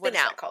rabbit, the spin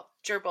out. Called?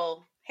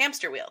 Gerbil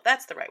hamster wheel.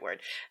 That's the right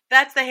word.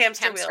 That's the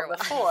hamster wheel. wheel.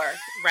 The 4.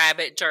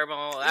 Rabbit,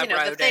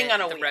 gerbil, the thing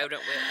on a wheel.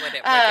 rodent wheel, whatever. We'll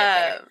get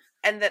there.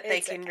 And that they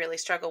can really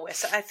struggle with.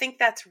 So I think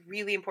that's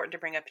really important to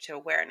bring up to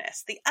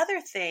awareness. The other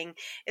thing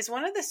is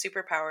one of the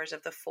superpowers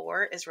of the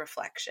 4 is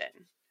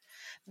reflection.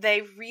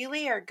 They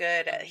really are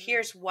good at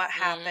here's what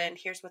happened,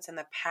 here's what's in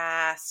the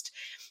past.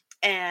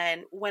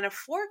 And when a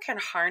 4 can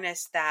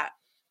harness that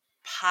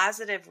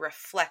positive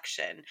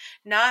reflection,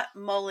 not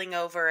mulling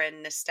over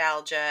in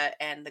nostalgia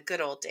and the good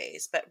old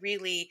days, but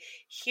really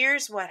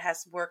here's what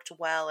has worked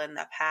well in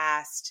the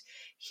past.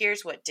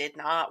 Here's what did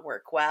not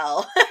work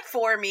well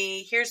for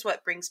me. Here's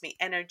what brings me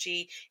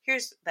energy.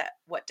 Here's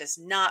what does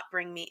not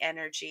bring me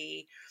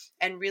energy.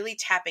 And really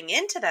tapping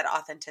into that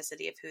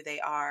authenticity of who they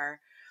are,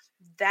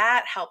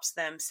 that helps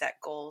them set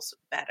goals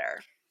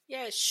better.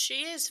 Yeah,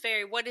 she is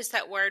very, what is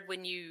that word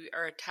when you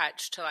are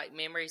attached to like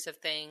memories of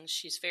things?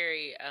 She's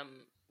very,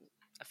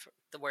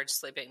 the word's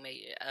slipping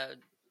me,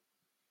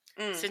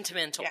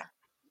 sentimental. Yeah.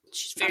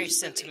 She's very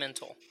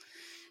sentimental.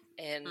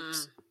 And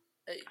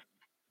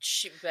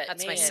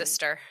That's my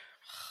sister.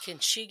 Can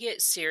she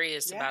get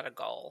serious about a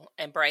goal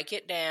and break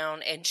it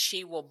down, and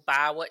she will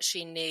buy what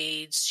she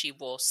needs. She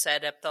will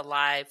set up the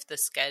life, the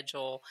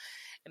schedule.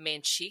 I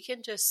mean, she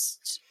can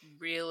just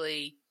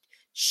really,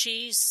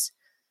 she's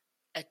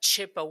a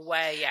chip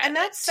away at and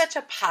that's such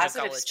a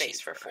positive goal space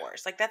achiever. for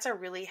 4s. Like that's a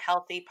really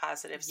healthy,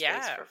 positive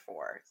space for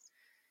 4s.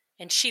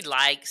 And she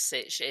likes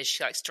it.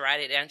 She likes to write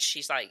it down.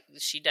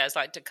 She does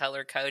like to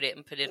color code it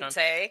and put it on.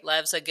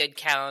 Loves a good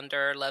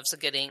calendar. Loves a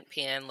good ink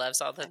pen.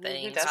 Loves all the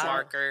things,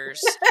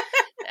 markers.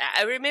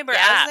 I remember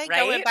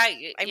going back.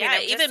 I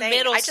mean, even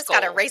middle school. I just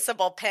got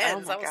erasable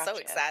pens. Oh I was so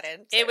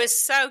excited. It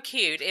was so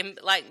cute. In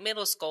like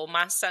middle school,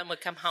 my son would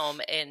come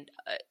home and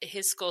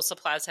his school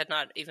supplies had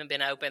not even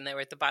been open. They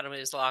were at the bottom of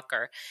his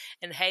locker.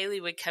 And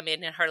Haley would come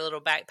in her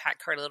little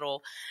backpack. Her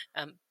little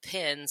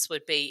pens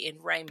would be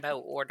in rainbow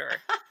order.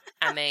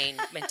 I mean,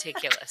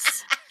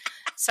 meticulous.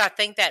 So I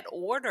think that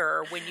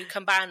order, when you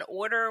combine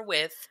order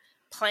with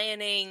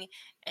planning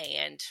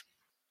and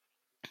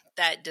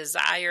that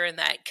desire and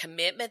that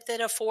commitment that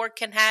a 4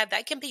 can have,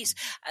 that can be,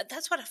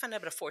 that's what I find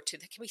out about a 4 too.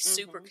 They can be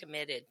super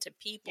committed to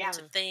people,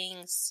 to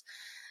things.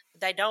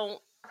 They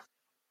don't,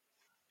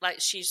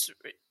 like she's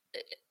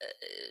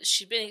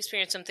been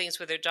experiencing some things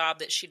with her job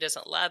that she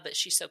doesn't love, but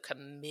she's so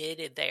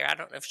committed there. I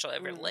don't know if she'll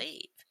ever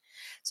leave.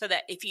 So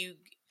that if you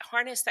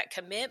harness that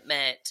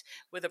commitment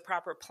with a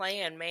proper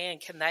plan, man,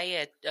 can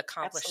they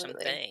accomplish some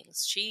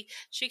things? She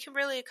can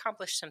really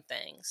accomplish some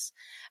things.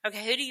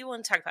 Okay, who do you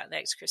want to talk about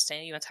next,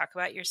 Christina? You want to talk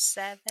about your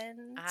 7s?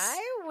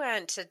 I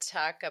want to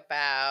talk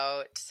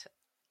about.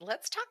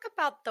 Let's talk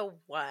about the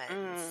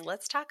ones.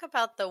 Let's talk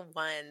about the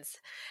ones.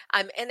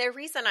 And the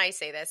reason I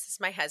say this is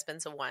my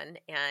husband's a 1,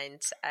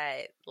 and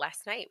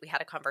last night we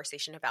had a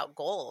conversation about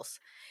goals.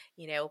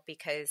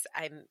 Because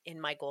I'm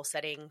in my goal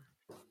setting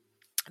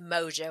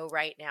mojo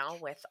right now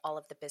with all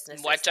of the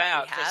businesses. Watch that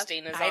out, we have.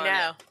 Christina's I on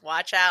know. it.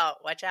 Watch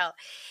out.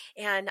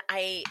 And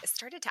I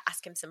started to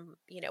ask him some,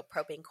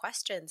 probing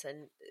questions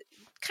and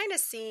kind of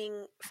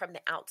seeing from the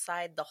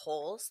outside the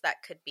holes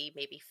that could be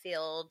maybe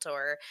filled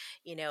or,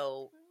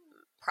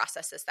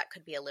 processes that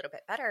could be a little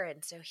bit better.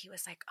 And so he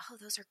was like, "Oh,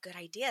 those are good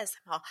ideas."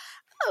 I'm all,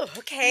 "Oh,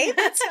 okay,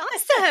 that's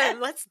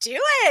awesome. Let's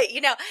do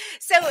it."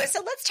 So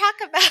let's talk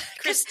about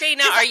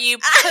Christina. Are you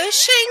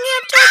pushing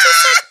him towards a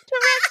certain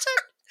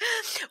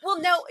direction?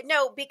 Well,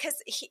 no,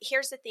 because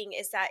here's the thing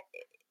is that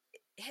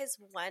his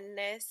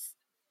oneness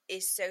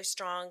is so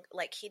strong.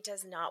 Like, he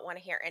does not want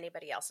to hear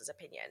anybody else's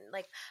opinion.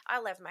 Like, I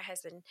love my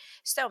husband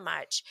so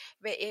much,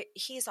 but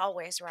he's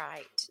always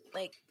right.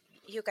 Like,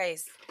 you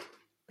guys,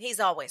 he's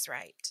always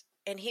right.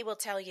 And he will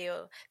tell you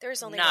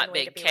there's only one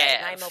way to be right.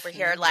 And I'm over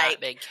here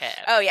like, big Kev.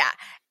 Oh yeah.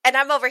 And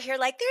I'm over here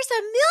like, there's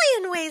a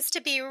million ways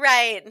to be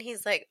right. And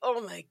he's like, oh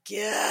my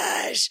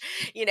gosh.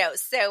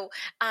 So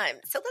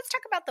let's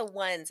talk about the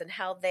ones and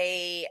how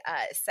they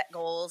set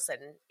goals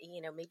and,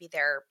 maybe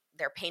their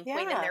pain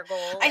point in their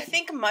goal. I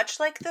think much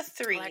like the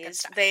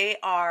 3s, they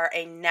are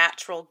a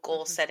natural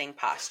goal setting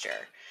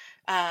posture.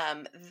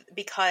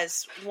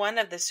 Because one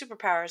of the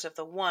superpowers of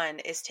the 1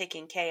 is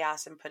taking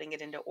chaos and putting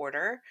it into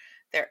order.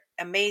 They're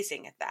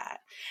amazing at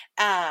that.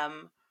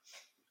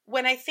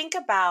 When I think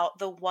about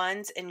the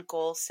 1s in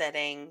goal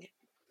setting,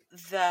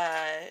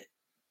 the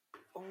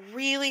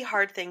really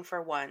hard thing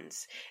for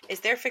 1s is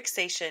their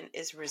fixation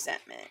is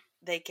resentment.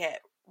 They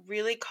get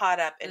really caught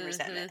up in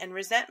resentment. And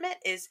resentment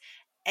is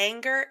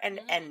anger and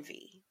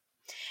envy.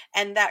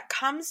 And that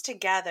comes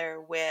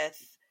together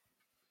with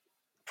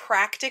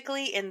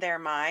practically in their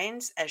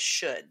minds as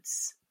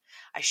shoulds.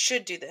 I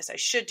should do this. I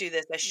should do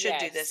this. I should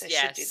do this. I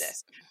should do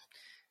this.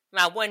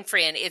 My one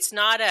friend, she's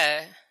not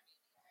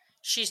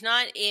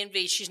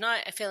envy. She's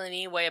not feeling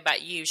any way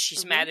about you.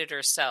 She's mad at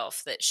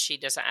herself that she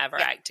doesn't have her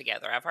act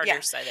together. I've heard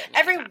her say that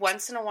every times.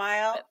 Once in a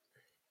while. But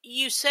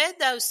you said,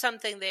 though,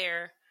 something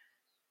there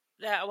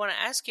that I want to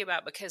ask you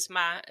about, because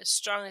my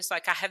strongest,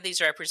 like I have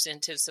these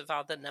representatives of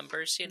all the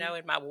numbers, in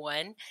my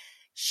 1.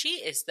 She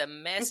is the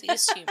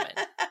messiest human.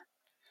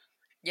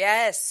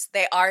 Yes,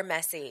 they are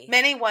messy.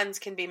 Many ones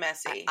can be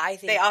messy. I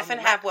think they often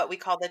have what we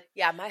call the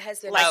my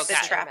husband like is the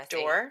super trap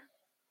messy. door.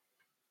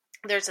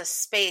 There's a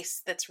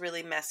space that's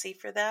really messy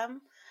for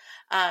them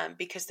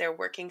because they're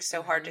working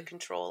so hard to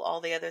control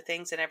all the other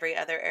things in every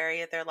other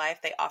area of their life.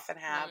 They often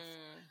have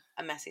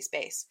a messy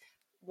space.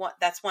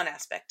 That's one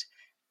aspect.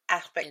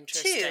 Aspect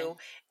two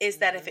is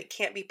that if it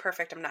can't be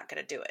perfect, I'm not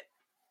going to do it.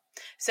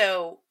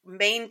 So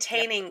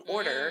maintaining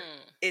order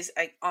is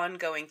an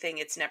ongoing thing.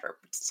 It's never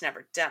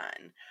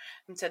done.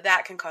 And so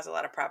that can cause a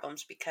lot of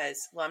problems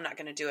because, well, I'm not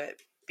going to do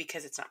it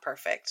because it's not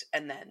perfect.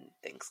 And then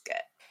things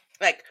get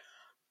like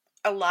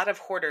a lot of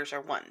hoarders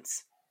are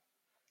ones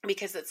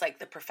because it's like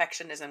the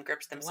perfectionism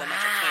grips them so much.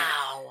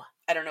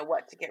 I don't know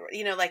what to get rid of.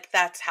 You know, like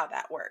that's how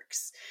that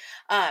works.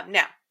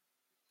 Now,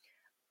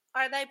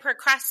 are they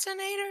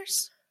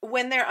procrastinators?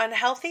 When they're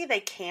unhealthy, they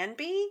can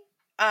be.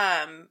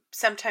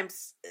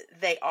 Sometimes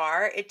they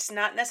are. It's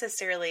not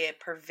necessarily a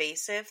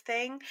pervasive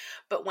thing,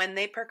 but when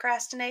they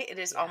procrastinate, it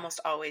is almost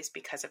always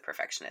because of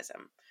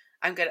perfectionism.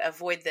 I'm going to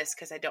avoid this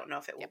because I don't know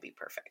if it will be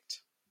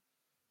perfect.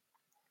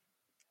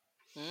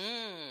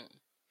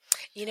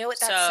 You know what?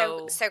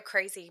 That's so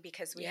crazy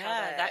because we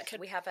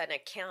have an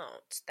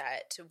account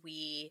that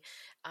we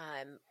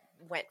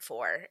went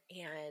for,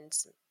 and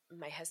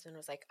my husband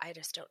was like, I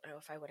just don't know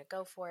if I want to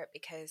go for it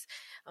because,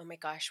 oh my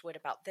gosh, what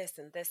about this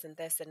and this and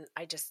this? And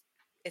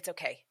it's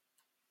okay.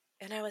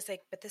 And I was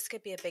like, but this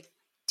could be a big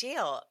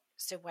deal.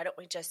 So why don't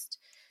we just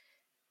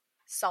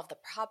solve the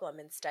problem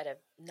instead of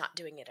not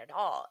doing it at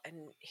all?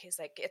 And he's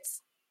like,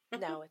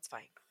 no, it's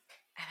fine.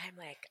 And I'm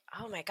like,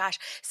 oh my gosh.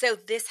 So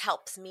this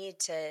helps me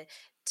to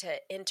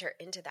enter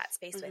into that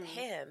space with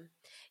him,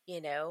 you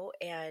know,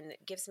 and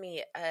gives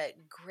me a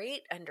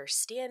great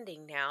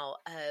understanding now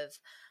of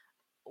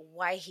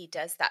why he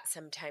does that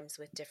sometimes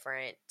with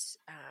different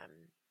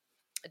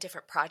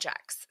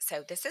projects.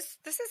 So this is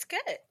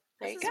good.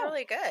 This is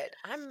really good.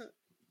 I'm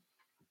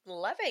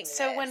loving this.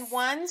 So when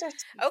ones are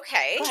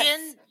okay,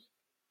 Jen,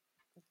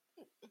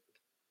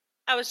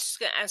 I was just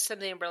going to ask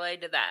something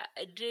related to that.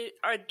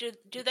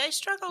 Do they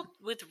struggle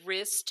with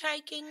risk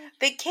taking?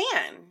 They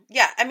can.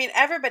 Yeah, I mean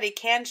everybody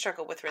can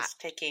struggle with risk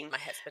taking. My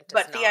husband does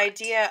but not. The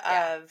idea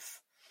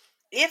of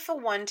if a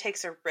one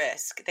takes a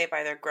risk, they've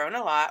either grown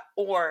a lot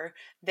or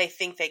they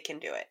think they can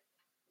do it.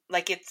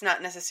 Like it's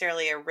not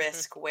necessarily a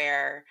risk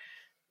where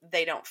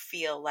they don't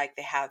feel like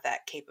they have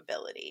that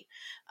capability.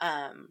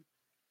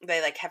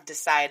 They like have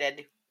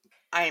decided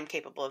I am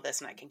capable of this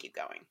and I can keep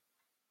going.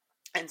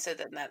 And so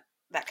then that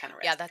kind of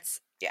risk.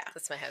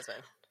 That's my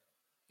husband.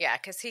 Yeah,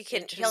 because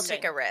he'll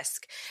take a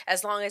risk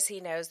as long as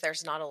he knows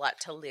there's not a lot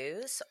to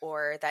lose,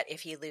 or that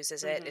if he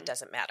loses it, it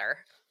doesn't matter.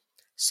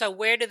 So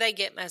where do they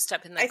get messed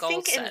up in the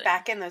goal setting? I think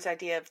back in those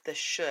idea of the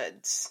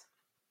shoulds,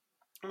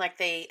 like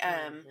they,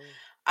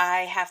 I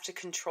have to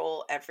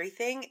control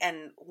everything,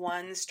 and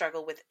one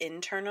struggle with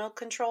internal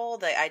control.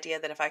 The idea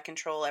that if I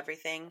control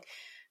everything,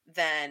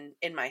 then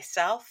in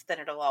myself, then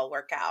it'll all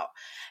work out.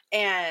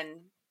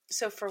 And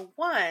so for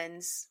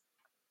ones,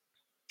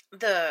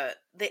 the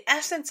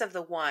essence of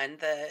the one,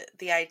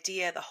 the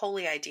idea, the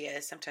holy idea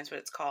is sometimes what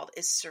it's called,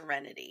 is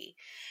serenity.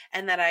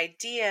 And that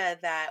idea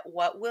that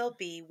what will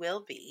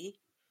be,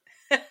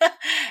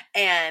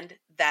 and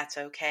that's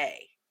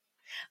okay.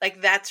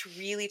 Like that's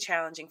really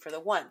challenging for the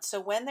one. So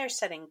when they're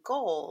setting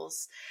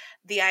goals,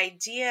 the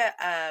idea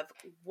of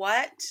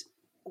what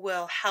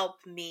will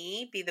help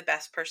me be the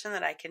best person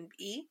that I can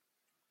be,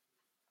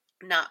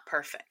 not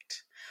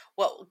perfect.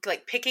 Well,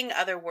 like picking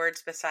other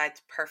words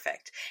besides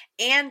perfect.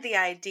 And the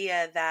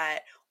idea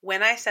that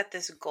when I set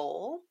this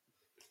goal,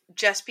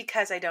 just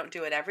because I don't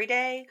do it every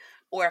day,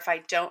 or if I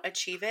don't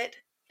achieve it,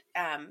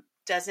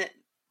 doesn't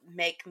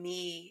make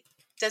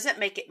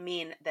it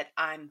mean that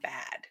I'm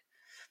bad.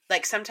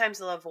 Like sometimes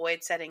they'll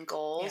avoid setting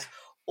goals,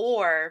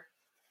 or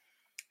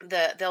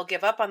they'll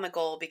give up on the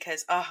goal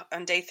because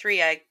on day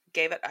 3 I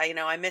gave it,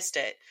 I missed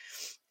it.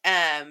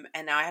 And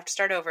now I have to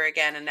start over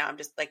again, and now I'm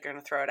just like going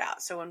to throw it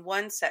out. So when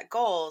one set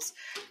goals,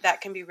 that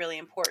can be really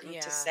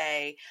important to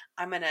say,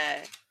 I'm going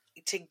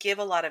to give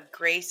a lot of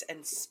grace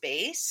and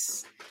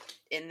space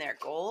in their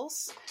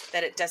goals,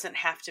 that it doesn't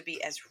have to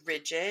be as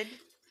rigid.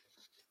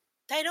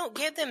 They don't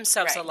give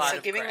themselves a lot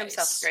of giving grace.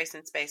 themselves grace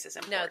and space is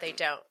important. No, they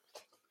don't.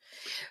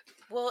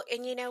 Well,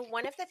 and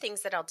one of the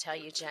things that I'll tell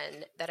you,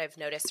 Jen, that I've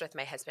noticed with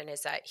my husband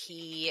is that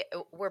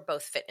we're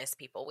both fitness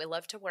people. We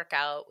love to work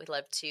out. We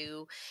love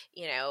to,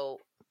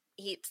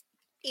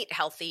 eat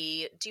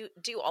healthy,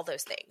 do all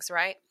those things,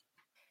 right?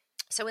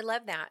 So we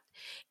love that.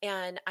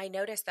 And I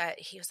noticed that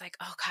he was like,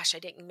 oh gosh, I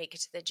didn't make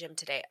it to the gym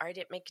today. Or I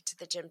didn't make it to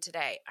the gym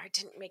today. I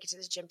didn't make it to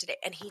the gym today.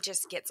 And he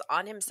just gets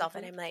on himself.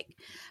 And I'm like,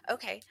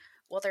 okay,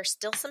 well, there's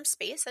still some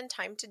space and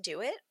time to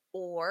do it.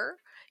 Or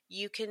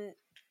you can,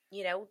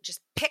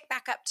 just pick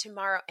back up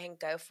tomorrow and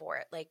go for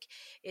it. Like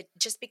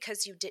just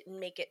because you didn't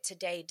make it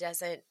today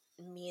doesn't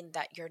mean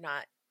that you're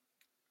not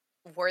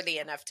worthy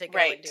enough to go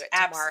and do it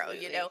tomorrow,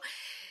 Absolutely.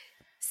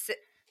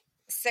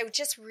 So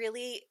just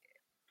really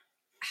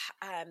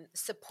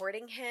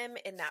supporting him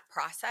in that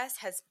process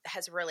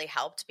has really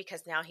helped,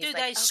 because now he's Do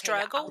like, they okay,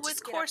 struggle I'll with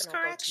just get up course and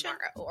I'll go correction?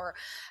 tomorrow. Or,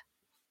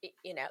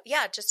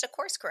 yeah, just a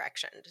course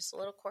correction, just a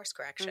little course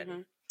correction.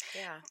 Mhm.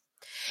 Yeah.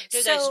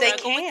 Do they So They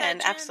struggle with that, can,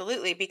 Jen?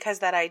 absolutely, because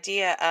that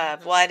idea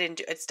of, well, Mhm. I didn't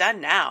do it's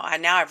done now.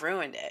 Now I've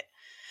ruined it.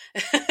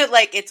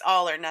 Like it's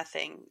all or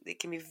nothing. It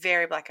can be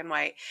very black and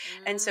white.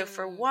 And so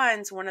for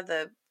ones, one of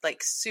the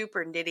like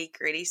super nitty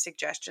gritty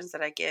suggestions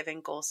that I give in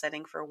goal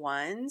setting for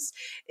ones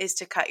is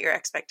to cut your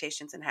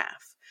expectations in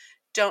half.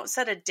 Don't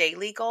set a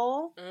daily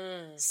goal,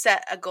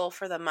 set a goal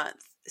for the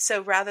month.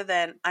 So rather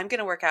than I'm going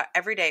to work out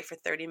every day for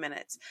 30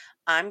 minutes,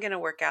 I'm going to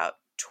work out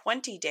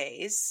 20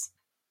 days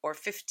or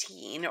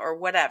 15 or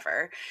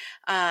whatever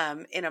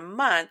in a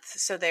month.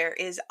 So there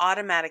is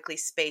automatically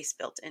space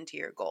built into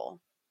your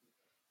goal.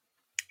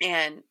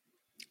 And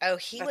Oh,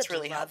 he that's would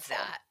really love helpful.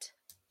 that.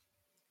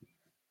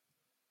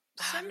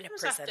 I'm going to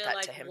Sometimes I present feel that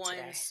like to him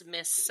today. ones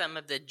miss some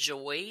of the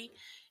joy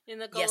in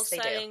the goal Yes, they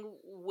do. setting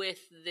with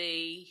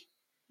the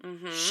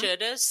Mm-hmm.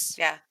 shouldas.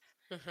 Yeah.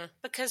 Mhm.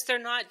 Because they're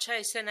not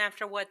chasing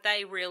after what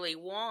they really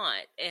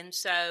want. And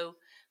so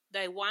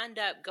they wind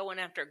up going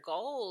after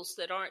goals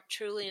that aren't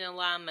truly in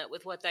alignment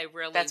with what they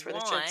really That's where the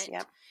want. shoulds,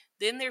 yep.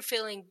 Then they're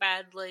feeling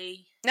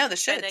badly. No, the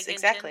Say that shoulds, again,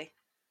 exactly.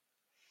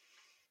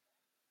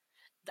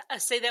 I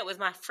see that with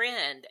my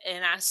friend,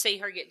 and I see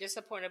her get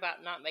disappointed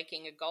about not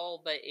making a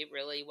goal, but it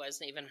really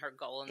wasn't even her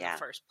goal in the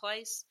first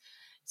place.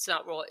 It's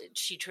not what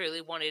she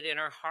truly wanted in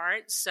her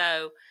heart.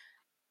 So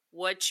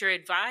what's your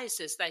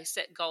advice as they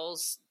set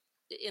goals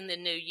in the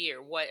new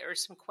year? What are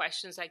some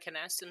questions they can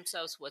ask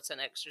themselves? What's an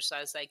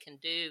exercise they can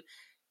do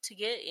to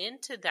get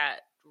into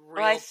that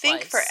real Well, I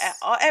think place? for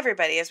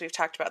everybody, as we've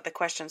talked about, the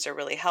questions are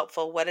really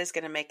helpful. What is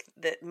going to make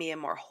me a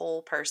more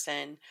whole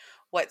person?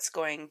 What's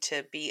going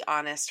to be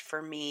honest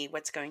for me?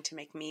 What's going to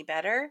make me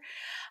better?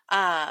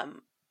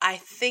 I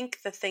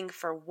think the thing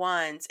for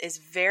ones is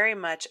very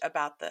much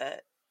about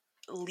the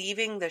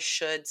leaving the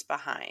shoulds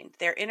behind.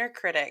 Their inner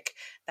critic,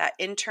 that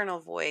internal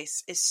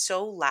voice, is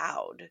so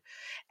loud,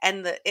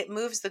 and it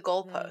moves the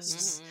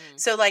goalposts.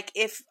 So like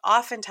if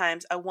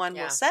oftentimes a one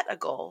will set a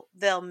goal,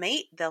 they'll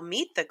meet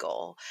the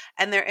goal,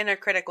 and their inner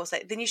critic will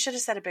say, then you should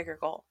have set a bigger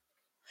goal.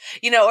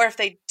 Or if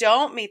they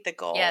don't meet the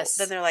goal,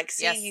 then they're like,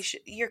 see,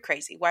 you're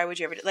crazy. Why would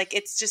you ever do? Like,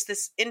 it's just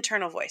this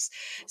internal voice.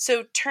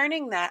 So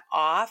turning that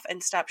off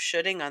and stop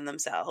shooting on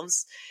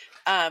themselves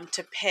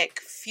to pick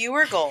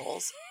fewer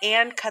goals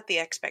and cut the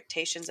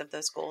expectations of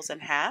those goals in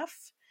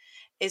half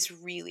is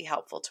really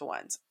helpful to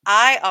ones.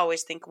 I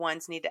always think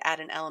ones need to add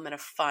an element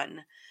of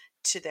fun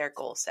to their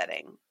goal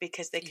setting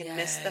because they can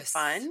miss the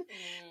fun,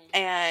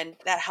 and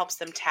that helps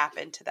them tap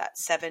into that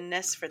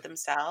sevenness for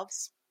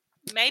themselves.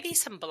 Maybe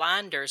some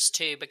blinders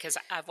too, because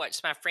I've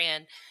watched my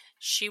friend.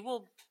 She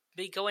will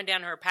be going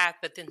down her path,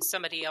 but then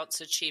somebody else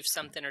achieves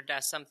something or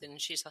does something,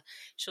 and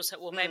she'll say,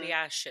 "Well, maybe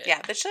I should."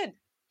 Yeah, they should.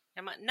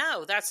 I'm like,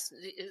 no,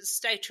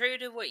 stay true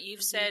to what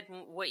you've said,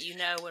 what you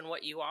know, and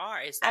what you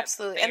are. Is that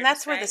absolutely, and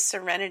that's where the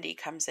serenity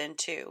comes in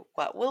too.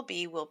 What will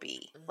be, will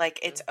be. Like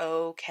it's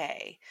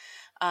okay,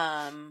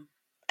 and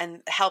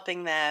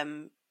helping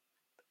them,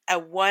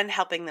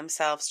 helping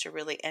themselves to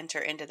really enter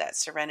into that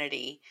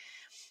serenity.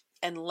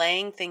 And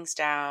laying things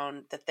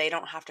down that they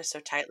don't have to so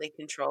tightly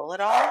control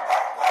at all.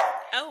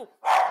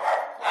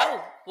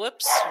 Oh,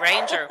 whoops,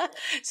 Ranger.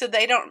 So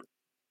they don't.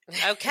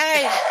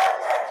 Okay.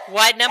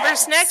 What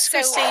number's next,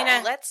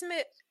 Christina?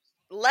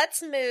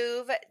 Let's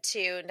move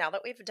to, now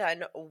that we've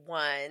done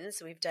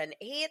ones, we've done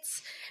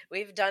eights,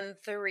 we've done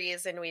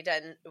threes, and we've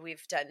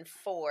done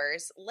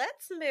fours.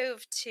 Let's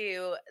move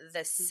to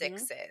the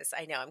sixes.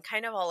 I know I'm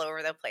kind of all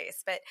over the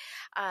place, but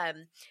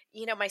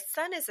my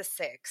son is a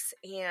 6,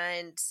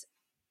 and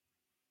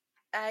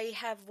I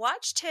have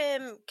watched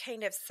him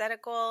kind of set a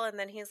goal, and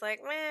then he's like,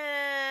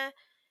 meh.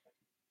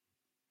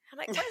 I'm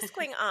like, what is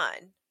going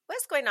on?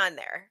 What's going on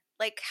there?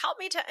 Like, help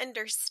me to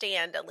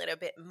understand a little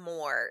bit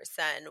more,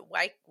 son,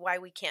 why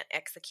we can't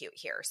execute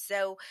here.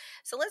 So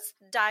let's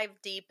dive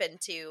deep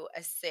into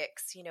a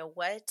 6.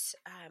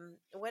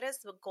 What does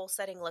the goal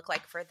setting look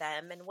like for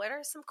them, and what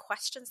are some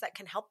questions that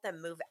can help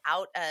them move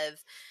out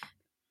of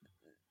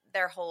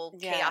their whole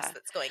chaos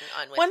that's going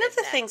on with one of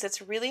the things that's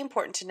really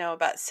important to know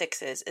about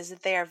 6s is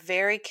that they are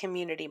very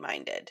community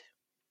minded.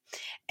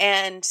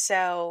 And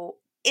so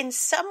in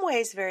some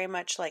ways, very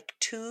much like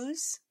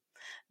 2s,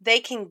 they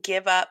can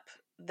give up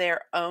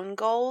their own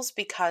goals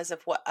because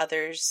of what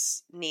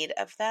others need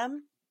of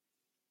them,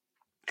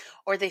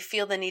 or they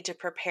feel the need to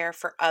prepare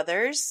for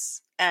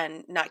others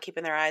and not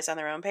keeping their eyes on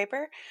their own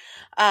paper.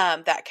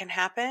 That can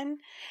happen.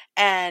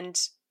 And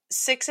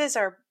 6s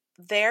are,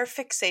 their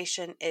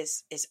fixation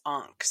is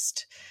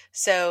angst.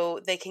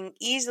 So they can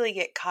easily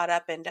get caught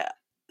up into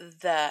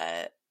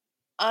the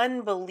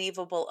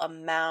unbelievable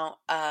amount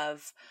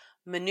of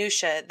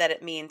minutia that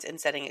it means in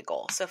setting a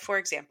goal. So for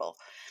example,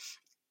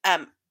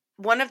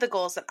 one of the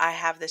goals that I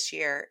have this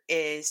year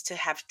is to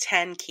have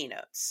 10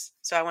 keynotes.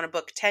 So I want to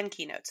book 10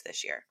 keynotes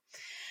this year.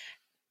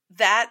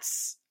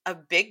 That's a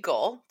big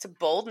goal. It's a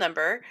bold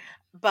number,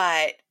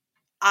 but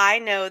I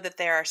know that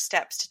there are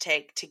steps to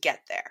take to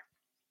get there.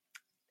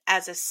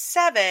 as a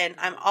 7,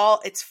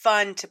 it's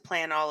fun to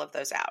plan all of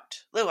those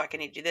out. Ooh, I can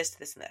need to do this,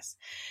 this, and this.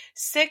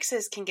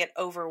 6s can get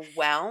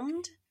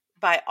overwhelmed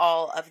by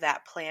all of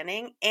that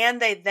planning,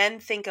 and they then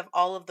think of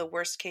all of the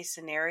worst case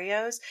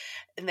scenarios,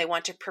 and they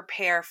want to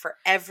prepare for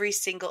every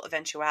single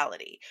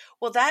eventuality.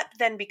 Well, that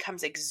then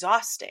becomes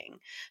exhausting.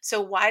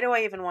 So why do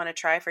I even want to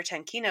try for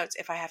 10 keynotes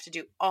if I have to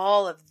do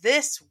all of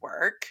this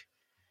work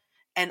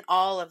and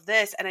all of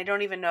this, and I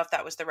don't even know if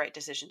that was the right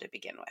decision to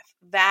begin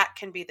with? That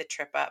can be the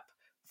trip up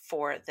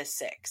for the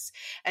 6.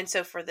 And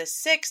so for the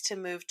 6 to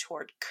move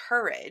toward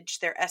courage,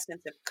 their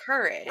essence of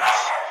courage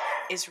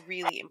is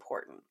really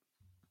important.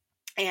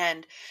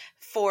 And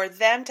for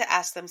them to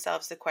ask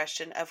themselves the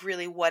question of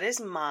really, what is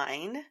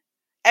mine?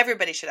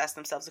 Everybody should ask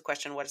themselves the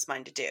question, what is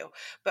mine to do?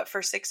 But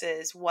for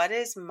 6s, what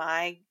is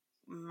my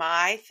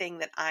thing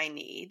that I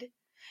need?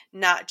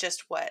 Not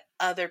just what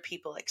other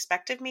people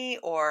expect of me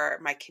or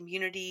my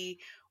community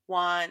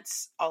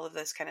wants, all of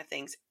those kind of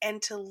things.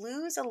 And to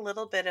lose a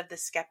little bit of the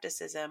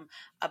skepticism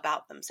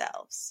about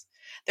themselves.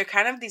 They're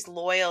kind of these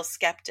loyal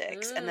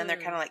skeptics, and then they're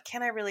kind of like,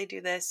 can I really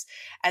do this?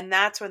 And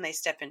that's when they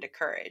step into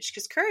courage,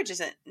 because courage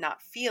isn't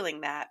not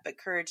feeling that, but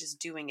courage is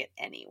doing it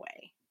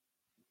anyway.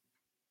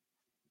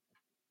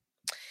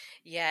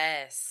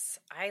 Yes,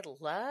 I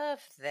love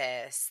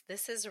this.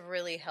 This is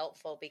really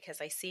helpful because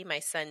I see my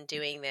son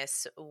doing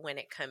this when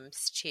it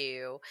comes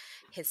to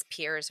his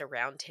peers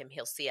around him.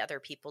 He'll see other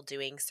people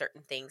doing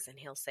certain things and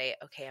he'll say,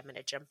 okay, I'm going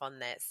to jump on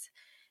this.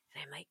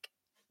 And I'm like,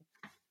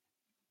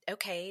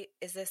 okay,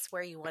 is this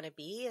where you want to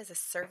be? Is this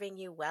serving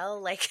you well?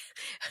 Like,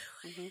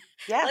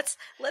 yeah,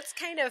 let's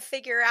kind of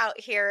figure out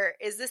here,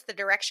 is this the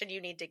direction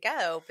you need to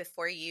go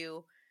before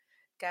you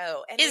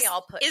go? And we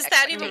all put is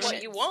that even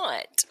what you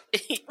want?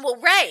 Well,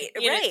 right.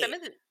 Some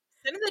of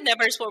the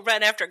numbers will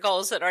run after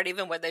goals that aren't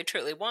even what they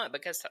truly want,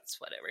 because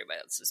that's what everybody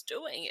else is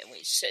doing, and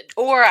we should.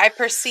 Or I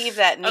perceive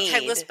that need.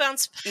 Okay, let's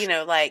bounce.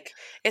 Like,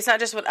 it's not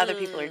just what other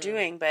people are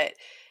doing, but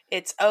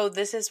it's,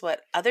 this is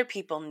what other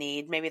people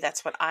need. Maybe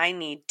that's what I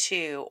need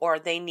too, or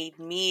they need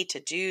me to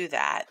do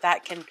that.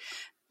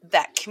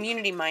 That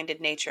community-minded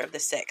nature of the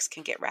 6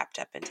 can get wrapped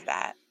up into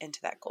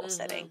that goal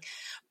setting.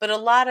 But a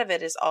lot of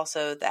it is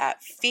also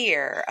that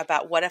fear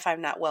about, what if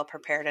I'm not well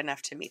prepared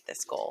enough to meet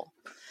this goal?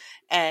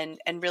 And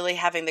really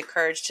having the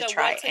courage to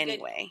try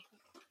anyway.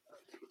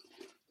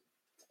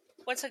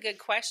 What's a good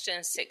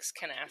question 6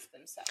 can ask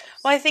themselves?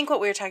 Well, I think what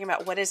we were talking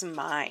about, what is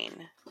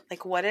mine?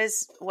 Like, what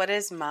is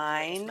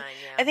mine? Yeah.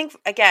 I think,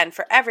 again,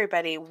 for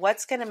everybody,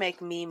 what's going to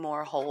make me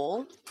more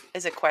whole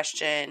is a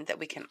question that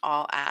we can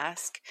all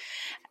ask.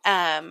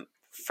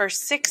 For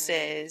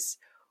 6s,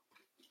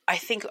 I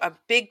think a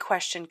big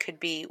question could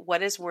be,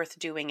 what is worth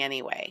doing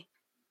anyway?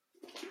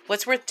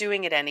 What's worth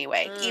doing it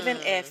anyway? Even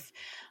if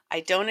I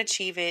don't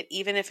achieve it,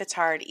 even if it's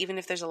hard, even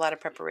if there's a lot of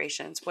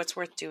preparations, what's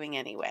worth doing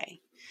anyway?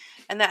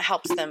 And that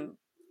helps them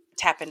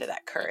tap into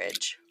that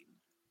courage.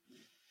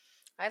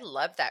 I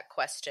love that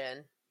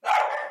question.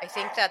 I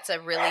think that's a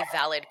really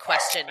valid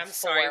question. I'm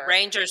sorry,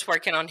 Ranger's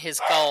working on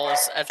his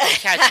goals of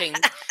catching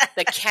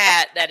the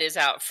cat that is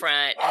out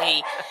front.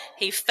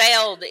 He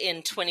failed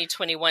in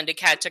 2021 to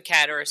catch a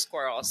cat or a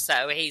squirrel,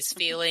 so he's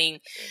feeling,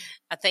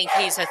 I think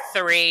he's a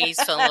 3,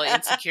 he's feeling a little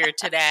insecure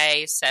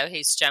today, so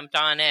he's jumped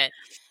on it.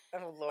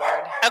 Oh,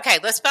 Lord. Okay,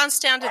 let's bounce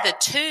down to the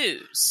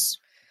 2s.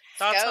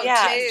 Thoughts on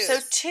twos. So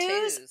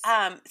 2s,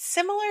 Twos.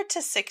 similar to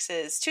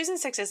 6s, 2s and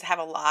 6s have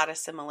a lot of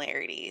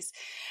similarities.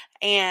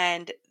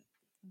 And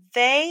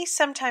they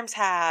sometimes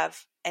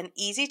have an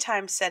easy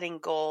time setting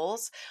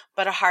goals,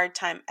 but a hard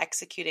time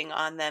executing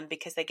on them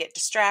because they get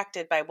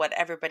distracted by what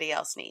everybody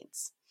else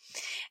needs.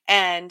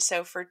 And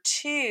so for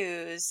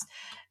 2s,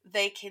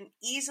 they can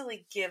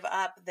easily give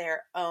up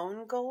their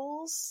own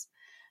goals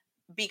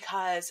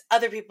because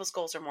other people's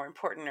goals are more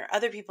important, or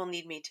other people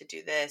need me to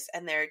do this,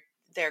 and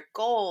their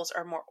goals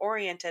are more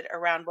oriented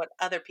around what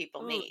other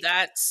people need.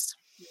 That's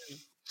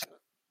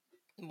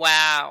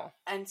wow.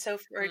 And so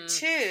for a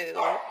 2,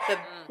 the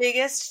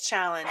biggest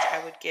challenge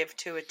I would give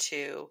to a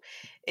 2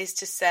 is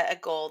to set a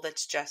goal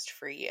that's just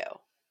for you,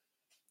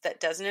 that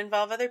doesn't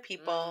involve other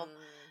people,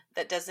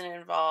 that doesn't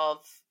involve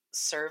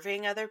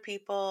serving other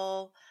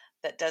people,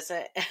 that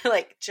doesn't,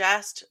 like,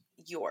 just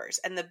yours.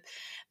 And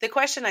the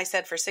question I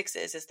said for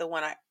 6s is the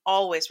one I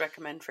always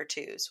recommend for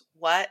 2s.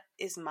 What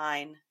is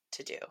mine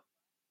to do?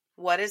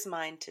 What is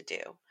mine to do?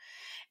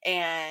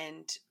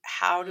 And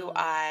how do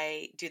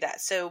I do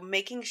that? So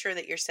making sure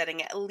that you're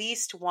setting at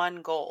least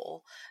one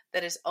goal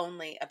that is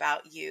only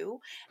about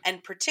you.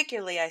 And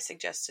particularly, I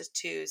suggest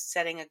to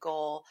setting a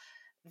goal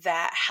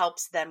that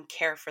helps them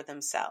care for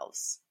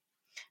themselves.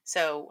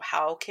 So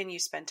how can you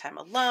spend time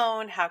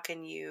alone? How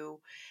can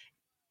you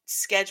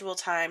schedule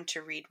time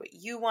to read what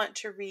you want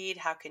to read?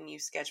 How can you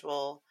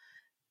schedule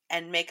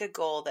and make a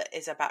goal that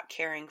is about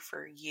caring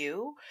for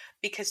you?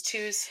 Because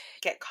 2s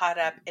get caught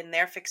up in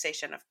their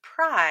fixation of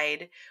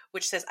pride,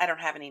 which says, I don't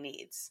have any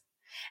needs.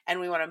 And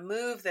we want to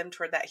move them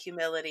toward that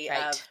humility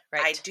of,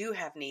 I do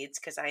have needs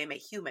because I am a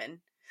human,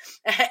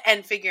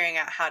 and figuring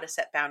out how to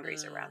set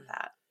boundaries around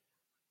that.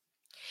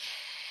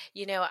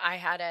 I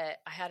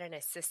had an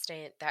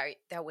assistant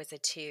that was a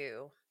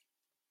 2,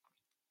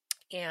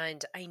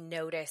 and I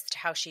noticed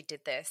how she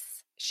did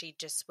this. She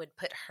just would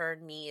put her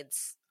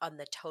needs on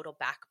the total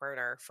back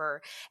burner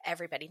for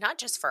everybody, not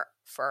just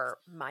for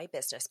my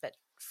business, but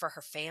for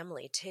her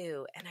family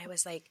too. And I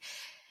was like,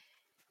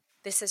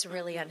 this is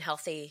really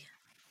unhealthy.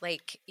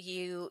 Like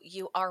you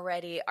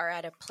already are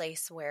at a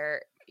place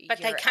where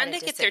But they kind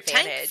of get their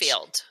tank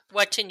filled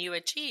watching you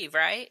achieve,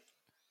 right?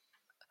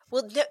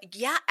 Well, no,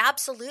 yeah,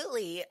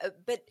 absolutely.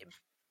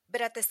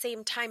 But at the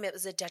same time, it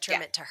was a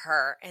detriment to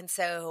her. And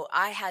so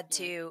I had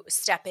to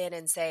step in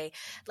and say,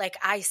 like,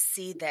 I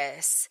see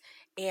this,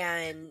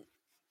 and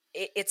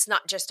it's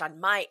not just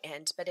on my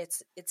end, but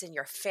it's in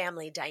your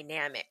family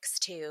dynamics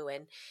too.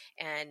 And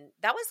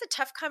that was a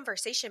tough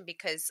conversation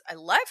because I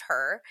love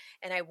her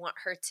and I want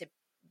her to,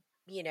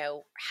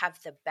 have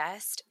the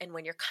best. And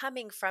when you're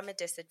coming from a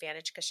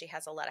disadvantage, because she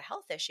has a lot of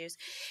health issues,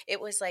 it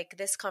was like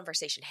this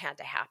conversation had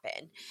to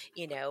happen,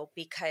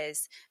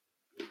 because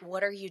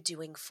what are you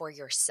doing for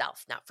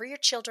yourself? Not for your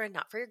children,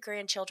 not for your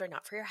grandchildren,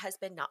 not for your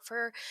husband, not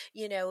for,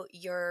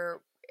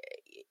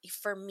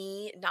 for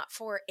me, not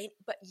for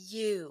but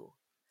you.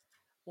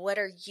 What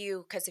are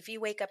you? Because if you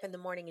wake up in the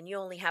morning and you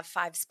only have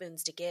 5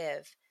 spoons to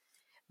give,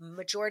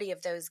 majority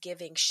of those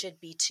giving should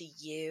be to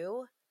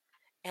you.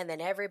 And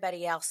then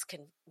everybody else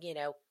can,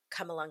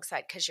 come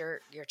alongside, because your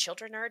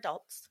children are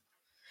adults.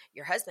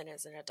 Your husband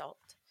is an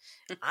adult.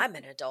 I'm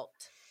an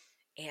adult.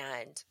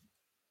 And,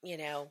 you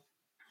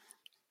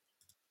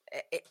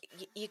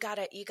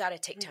gotta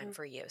take time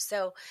for you.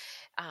 So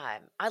I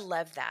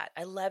love that.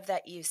 I love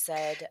that you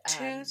said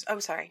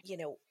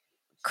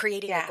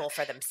creating a goal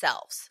for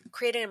themselves.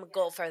 Creating a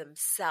goal for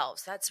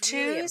themselves. That's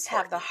really important. 2s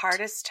have the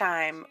hardest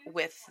time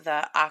with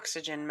the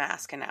oxygen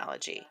mask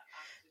analogy.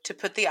 To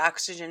put the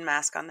oxygen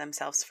mask on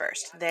themselves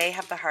first. They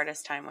have the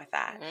hardest time with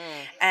that.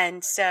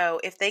 And so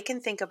if they can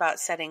think about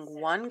setting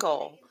one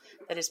goal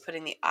that is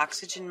putting the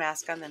oxygen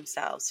mask on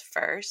themselves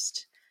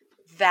first,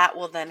 that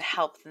will then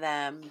help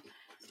them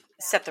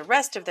set the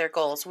rest of their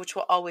goals, which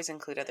will always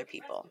include other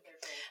people.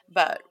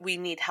 But we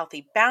need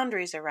healthy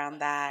boundaries around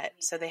that,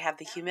 so they have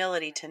the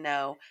humility to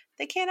know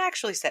they can't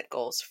actually set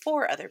goals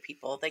for other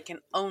people. They can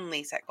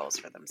only set goals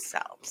for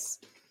themselves.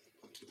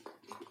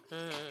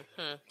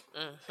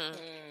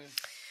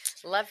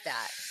 Love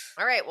that.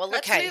 All right. Well,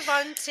 let's move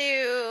on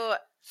to,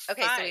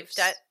 Fives. So we've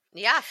done,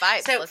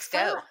 5. So let's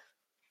go.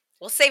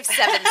 We'll save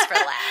 7s for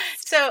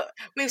last. So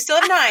we still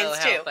have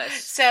 9s too.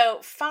 Us. So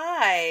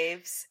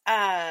 5s,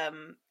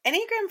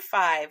 Enneagram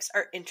 5s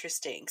are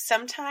interesting.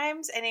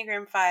 Sometimes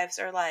Enneagram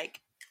 5s are like,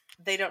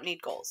 they don't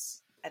need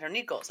goals. I don't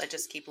need goals. I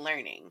just keep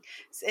learning.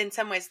 In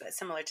some ways that's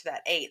similar to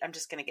that 8. I'm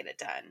just going to get it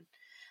done.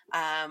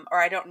 Or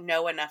I don't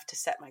know enough to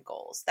set my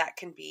goals. That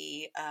can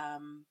be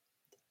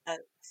a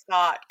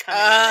thought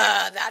coming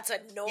in. That's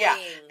annoying. Yeah,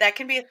 that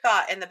can be a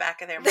thought in the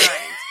back of their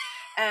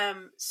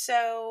minds.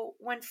 So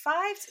when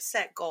 5s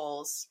set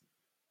goals,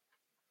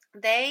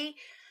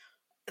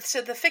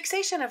 so the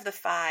fixation of the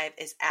 5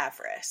 is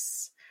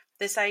avarice.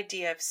 This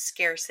idea of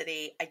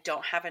scarcity. I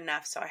don't have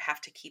enough, so I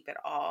have to keep it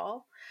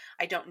all.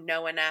 I don't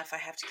know enough. I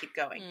have to keep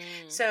going.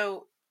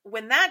 So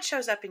when that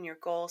shows up in your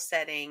goal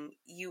setting,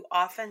 you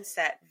often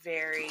set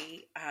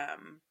very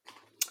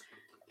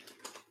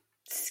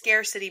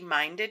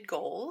scarcity-minded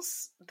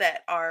goals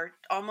that are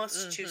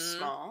almost too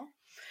small.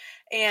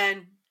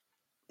 And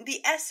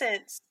the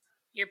essence...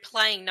 You're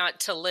playing not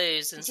to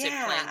lose instead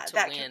of playing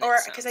to win. Or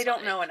because I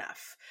don't know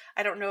enough.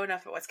 I don't know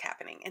enough of what's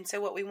happening. And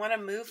so what we want to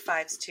move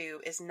 5s to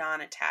is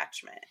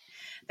non-attachment.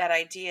 That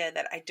idea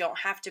that I don't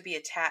have to be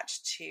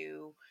attached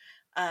to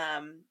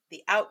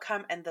the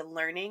outcome and the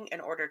learning in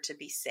order to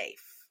be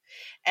safe.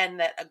 And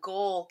that a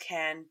goal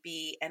can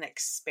be an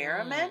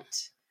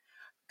experiment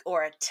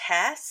or a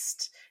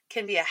test,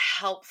 can be a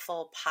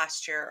helpful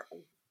posture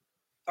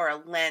or a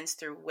lens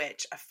through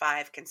which a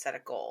 5 can set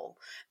a goal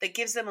that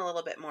gives them a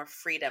little bit more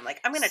freedom.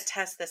 Like, I'm going to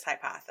test this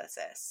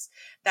hypothesis.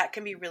 That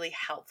can be really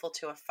helpful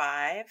to a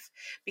 5,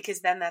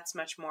 because then that's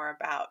much more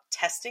about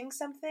testing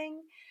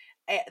something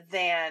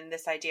than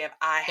this idea of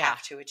I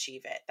have to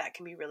achieve it. That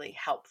can be really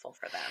helpful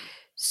for them.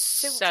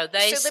 So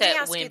they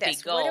set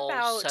wimpy goals. What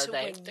about so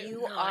when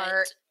you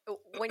are...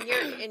 When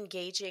you're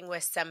engaging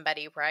with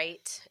somebody,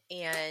 right,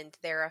 and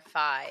they're a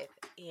 5,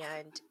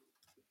 and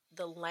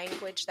the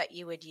language that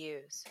you would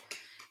use,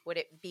 would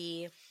it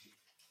be,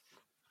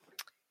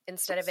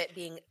 instead of it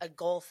being a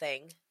goal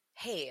thing,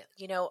 hey,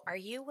 are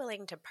you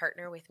willing to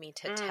partner with me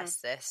to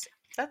test this?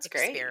 That's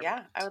great.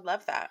 Yeah, I would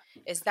love that.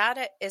 Is that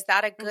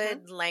a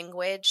good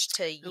language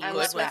to use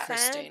with them?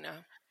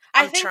 Christina?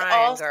 I think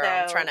also girl.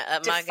 I'm trying to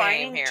up my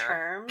game here. Defining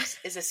terms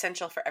is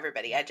essential for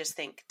everybody. I just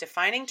think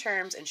defining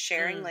terms and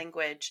sharing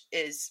language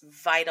is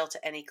vital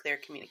to any clear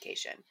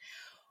communication.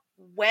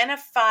 When a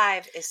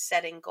 5 is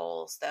setting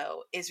goals,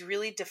 though, is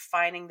really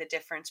defining the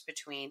difference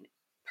between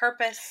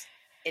purpose,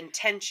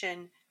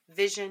 intention,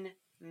 vision,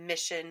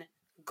 mission,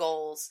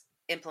 goals,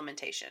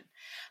 implementation.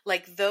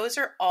 Like, those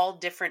are all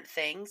different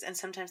things, and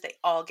sometimes they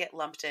all get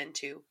lumped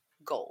into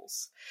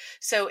goals.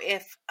 So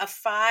if a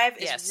 5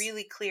 is Yes.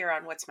 really clear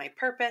on what's my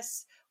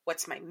purpose,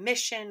 what's my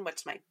mission,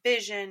 what's my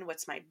vision,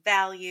 what's my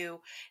value,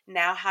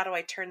 now how do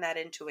I turn that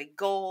into a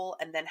goal,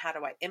 and then how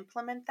do I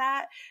implement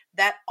that?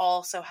 That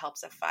also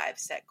helps a 5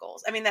 set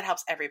goals. I mean, that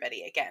helps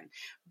everybody again,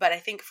 but I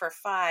think for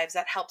 5s,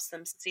 that helps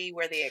them see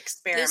where the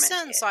experiment This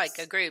sounds is. like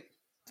a group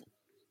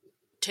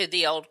to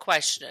the old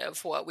question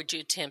of what would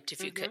you attempt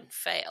if you couldn't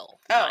fail?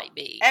 Oh, might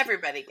be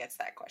everybody gets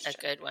that question.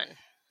 a good one.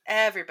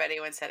 Everybody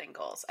when setting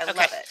goals. I Okay.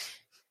 love it.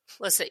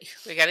 Let's see.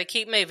 We got to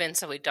keep moving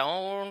so we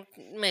don't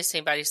miss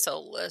anybody.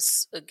 So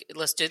let's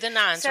do the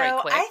 9s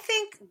right quick. I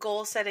think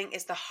goal setting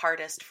is the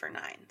hardest for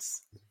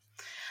 9s.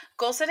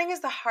 Goal setting is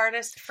the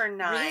hardest for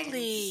 9s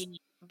Really?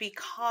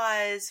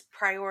 because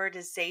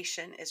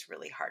prioritization is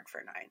really hard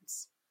for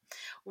 9s.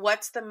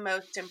 What's the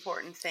most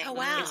important thing Oh,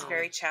 wow. is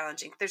very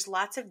challenging. There's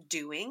lots of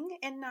doing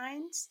in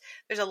 9s.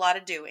 There's a lot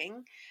of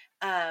doing,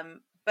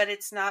 but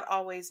it's not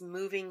always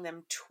moving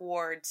them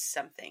towards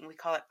something. We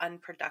call it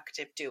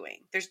unproductive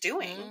doing. There's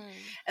doing,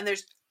 and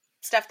there's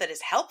stuff that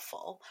is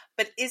helpful,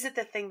 but is it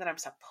the thing that I'm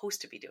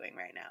supposed to be doing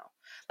right now?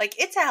 Like,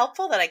 it's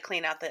helpful that I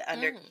clean out the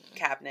under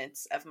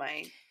cabinets of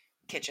my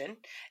kitchen.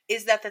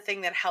 Is that the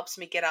thing that helps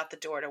me get out the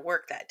door to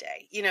work that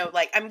day? You know,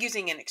 like, I'm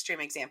using an extreme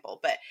example,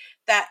 but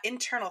that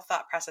internal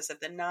thought process of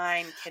the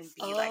 9 can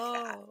be like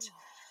that.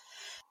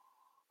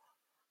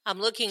 I'm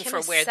looking Can for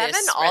a where 7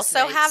 this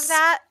also resonates. have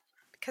that?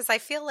 Because I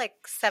feel like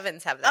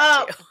 7s have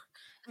that too.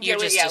 You're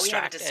just we have a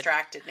distracted.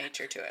 distracted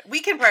nature to it. We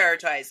can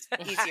prioritize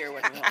easier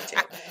when we want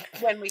to,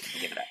 when we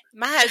can give it up.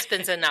 My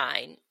husband's a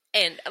 9,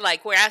 and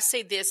like where I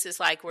see this is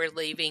like we're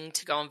leaving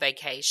to go on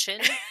vacation.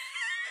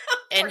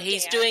 And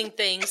he's doing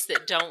things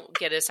that don't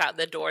get us out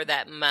the door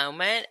that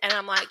moment. And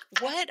I'm like,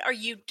 what are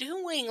you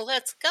doing?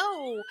 Let's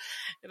go.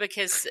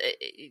 Because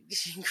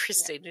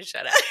Christina,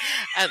 shut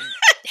up.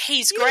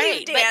 He's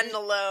great. Leave Dan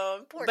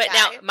alone. Poor but guy.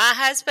 now, my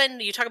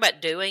husband, you talk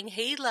about doing,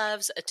 he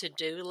loves a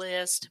to-do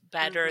list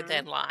better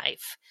than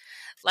life.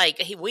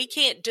 Like, we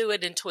can't do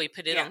it until we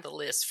put it on the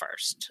list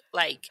first.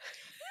 Like,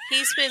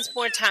 he spends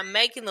more time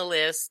making the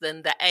list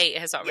than the 8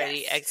 has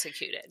already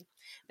executed.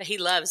 He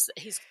loves,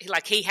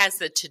 he has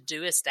the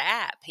Todoist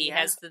app. He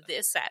has the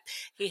this app.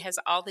 He has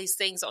all these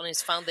things on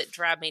his phone that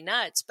drive me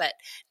nuts. But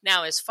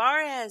now, as far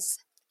as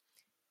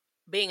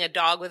being a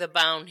dog with a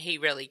bone, he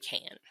really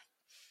can.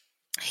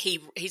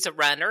 He's a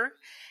runner,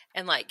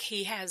 and like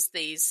he has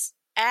these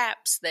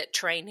apps that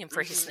train him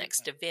for his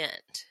next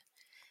event.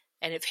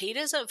 And if he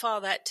doesn't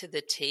follow that to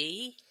the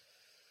T,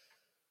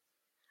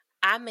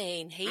 I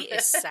mean, he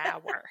is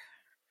sour.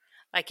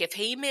 Like, if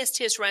he missed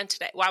his run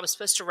today, well, I was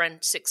supposed to run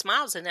 6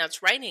 miles, and now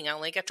it's raining. I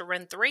only got to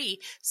run 3.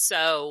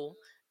 So,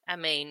 I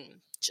mean,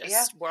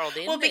 just world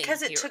ending. Well,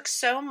 because it took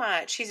so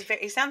much.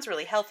 He sounds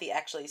really healthy,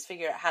 actually. He's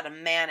figured out how to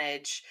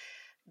manage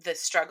the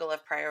struggle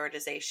of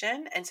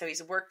prioritization, and so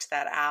he's worked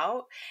that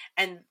out.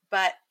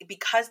 But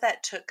because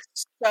that took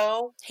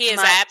so he has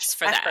much apps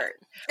for effort,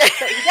 that.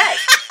 but he does.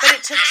 But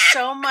it took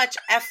so much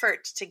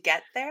effort to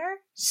get there.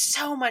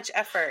 So much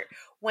effort.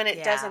 When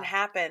it doesn't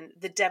happen,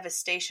 the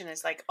devastation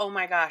is like, oh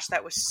my gosh,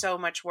 that was so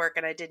much work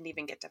and I didn't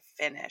even get to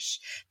finish.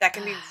 That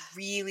can be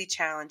really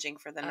challenging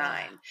for the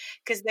 9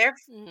 because they're.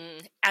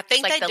 I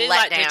think like they the do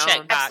like to letdown.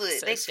 check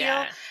boxes. Absolutely, they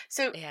feel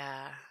so.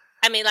 Yeah,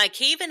 I mean, like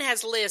he even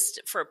has lists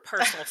for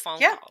personal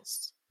phone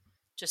calls.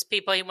 Just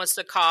people he wants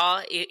to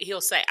call. He'll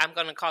say, "I'm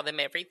going to call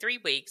them every 3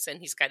 weeks," and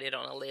he's got it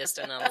on a list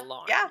and an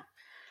alarm.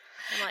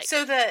 I'm like,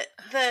 so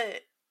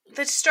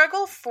the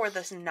struggle for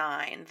this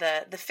 9,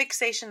 the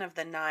fixation of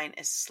the 9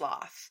 is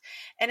sloth.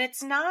 And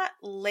it's not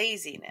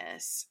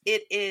laziness.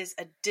 It is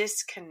a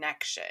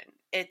disconnection.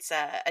 It's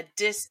a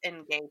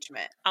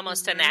disengagement.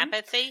 Almost an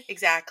apathy?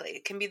 Exactly.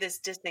 It can be this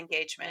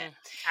disengagement.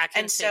 I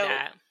can see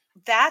that.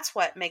 That's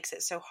what makes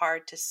it so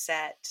hard to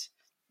set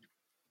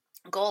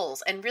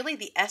goals. And really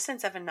the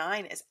essence of a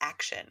 9 is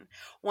action.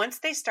 Once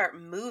they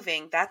start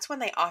moving, that's when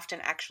they often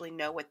actually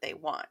know what they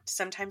want.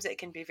 Sometimes it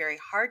can be very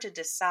hard to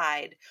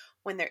decide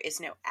when there is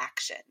no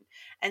action.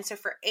 And so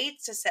for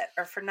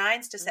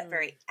 9s to set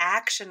very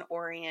action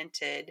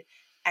oriented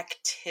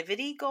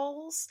activity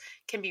goals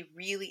can be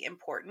really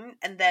important,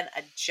 and then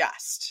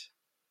adjust.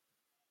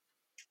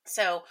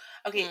 So,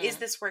 okay, is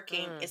this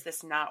working? Is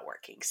this not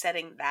working?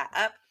 Setting that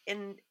up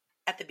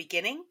at the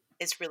beginning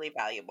is really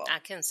valuable. I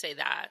can see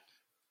that.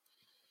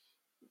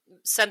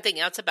 Something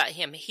else about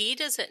him, he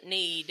doesn't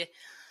need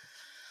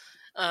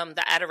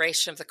the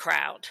adoration of the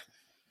crowd.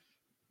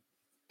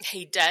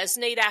 He does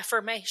need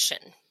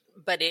affirmation,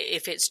 but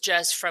if it's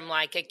just from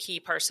like a key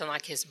person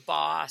like his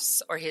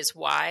boss or his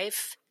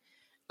wife,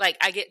 like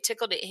I get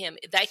tickled at him.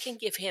 They can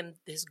give him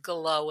this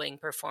glowing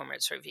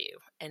performance review,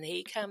 and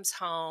he comes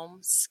home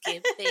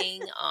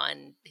skipping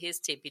on his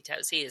tippy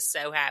toes. He is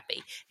so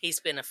happy. He's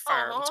been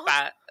affirmed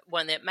by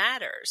one that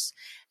matters.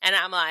 And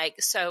I'm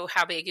like, so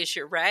how big is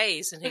your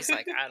raise? And he's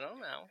like, I don't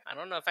know. I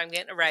don't know if I'm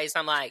getting a raise.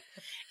 I'm like,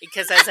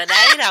 because as an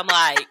 8, I'm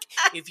like,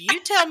 if you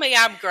tell me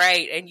I'm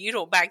great and you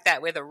don't back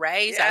that with a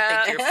raise,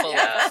 I think you're full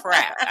of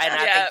crap. And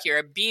I think you're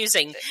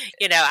abusing,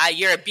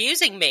 you're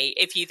abusing me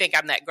if you think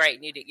I'm that great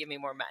and you didn't give me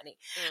more money.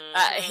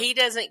 He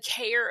doesn't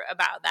care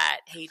about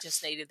that. He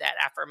just needed that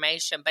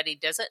affirmation, but he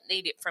doesn't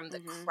need it from the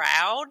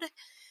crowd.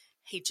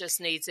 He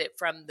just needs it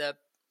from the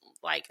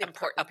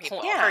important people.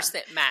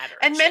 Person that matters.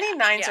 And many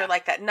 9s are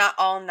like that. Not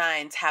all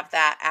 9s have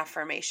that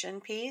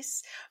affirmation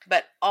piece,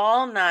 but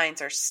all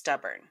 9s are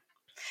stubborn.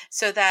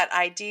 So that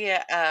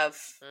idea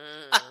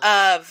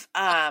of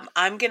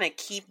I'm going to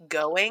keep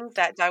going,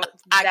 that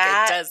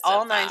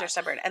all 9s are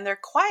stubborn, and they're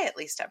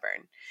quietly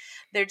stubborn.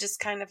 They're just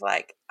kind of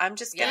like, I'm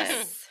just going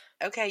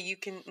to, okay, you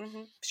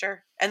can,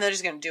 sure. And they're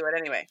just going to do it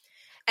anyway.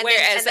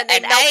 Whereas an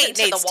 8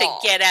 needs to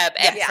get up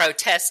and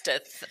protest,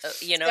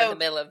 in the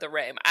middle of the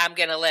room. I'm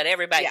going to let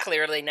everybody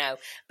clearly know.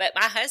 But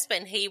my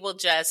husband, he will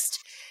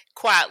just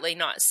quietly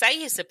not say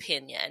his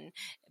opinion,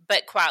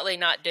 but quietly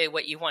not do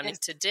what you want him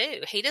to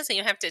do. He doesn't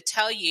even have to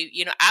tell you,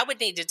 I would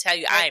need to tell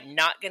you, I am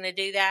not going to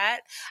do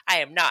that. I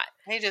am not.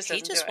 He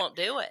just won't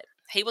do it.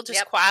 He will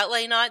just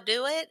quietly not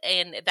do it.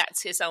 And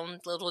that's his own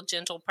little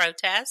gentle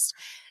protest.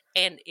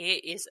 And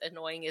it is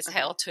annoying as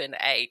hell to an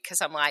 8 because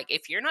I'm like,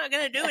 if you're not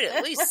going to do it,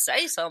 at least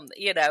say something.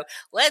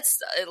 Let's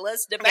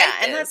debate. Yeah,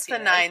 and that's the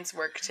 9's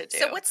work to do.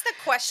 So what's the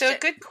question?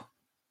 So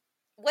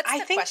I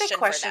think the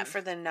question for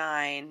the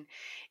 9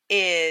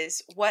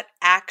 is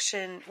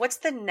what's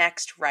the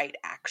next right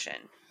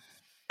action?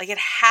 Like it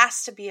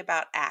has to be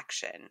about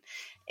action.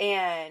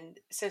 And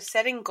so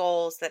setting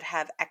goals that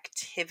have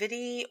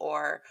activity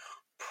or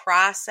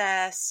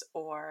process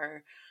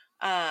or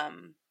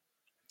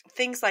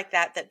things like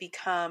that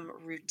become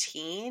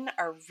routine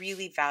are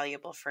really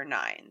valuable for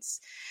 9s.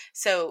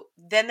 So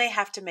then they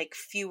have to make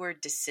fewer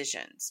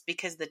decisions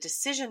because the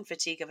decision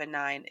fatigue of a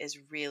 9 is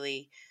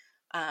really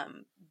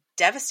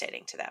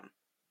devastating to them.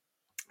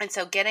 And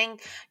so getting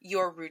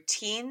your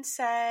routine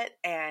set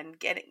and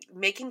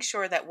making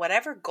sure that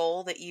whatever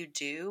goal that you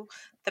do,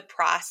 the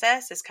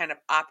process is kind of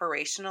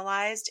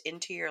operationalized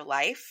into your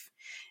life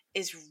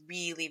is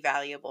really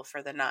valuable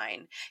for the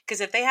 9. Because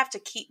if they have to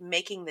keep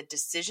making the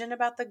decision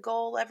about the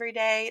goal every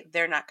day,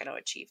 they're not going to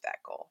achieve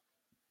that goal.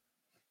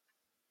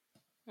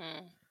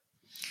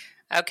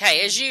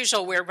 Okay, as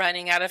usual, we're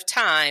running out of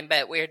time,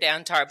 but we're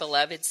down to our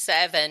beloved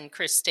 7,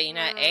 Christina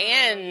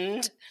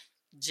and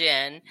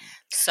Jen.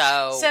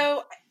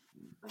 So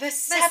the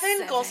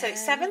 7 goal setting,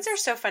 7s are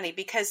so funny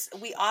because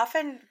we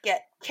often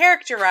get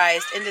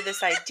characterized into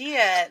this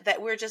idea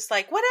that we're just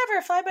like,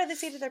 whatever, fly by the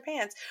seat of their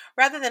pants,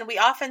 rather than we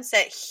often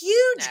set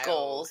huge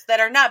goals that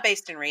are not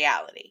based in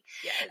reality.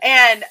 Yes.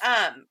 And,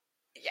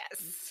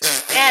 yes.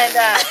 And,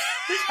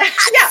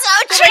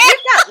 so we've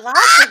got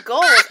lots of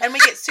goals and we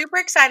get super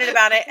excited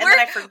about it and then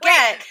I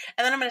forget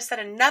and then I'm going to set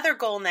another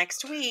goal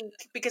next week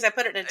because I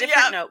put it in a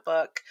different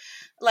notebook.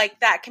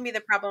 Like that can be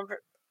the problem for...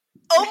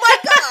 Oh my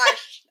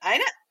gosh. I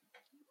know.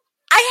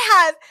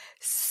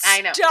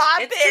 I know.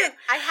 Stop it. True.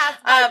 I have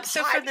my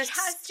so for this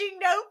podcasting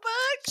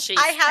notebook.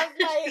 I have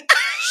my...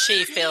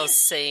 She feels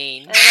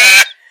seen.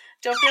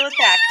 Don't feel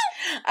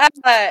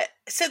attacked.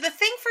 So the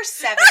thing for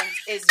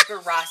 7s is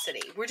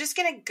veracity. We're just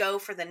going to go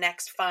for the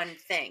next fun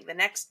thing, the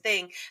next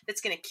thing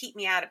that's going to keep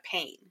me out of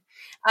pain.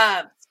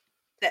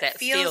 That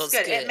feels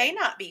good. It may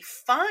not be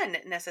fun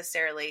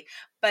necessarily,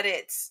 but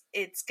it's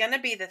going to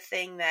be the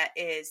thing that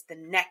is the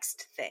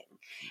next thing.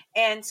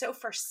 And so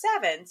for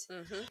 7s,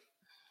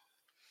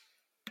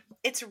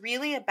 it's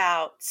really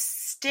about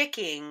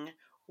sticking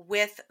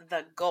with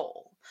the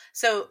goal.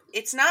 So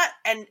it's not,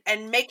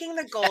 and making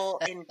the goal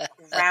in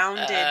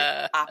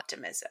grounded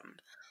optimism.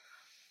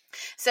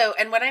 So,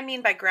 and what I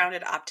mean by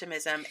grounded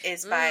optimism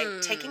is by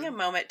taking a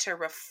moment to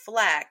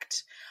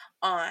reflect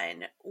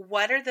on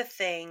what are the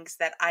things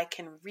that I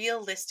can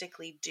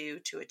realistically do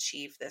to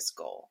achieve this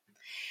goal.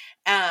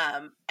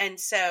 And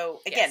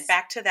so again,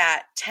 back to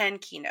that 10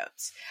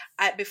 keynotes.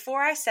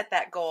 Before I set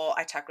that goal,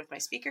 I talked with my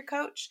speaker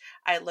coach.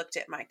 I looked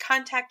at my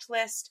contact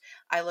list.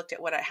 I looked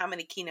at how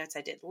many keynotes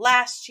I did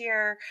last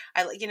year.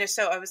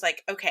 So I was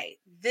like, okay,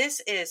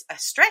 this is a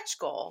stretch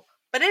goal,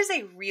 but it is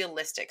a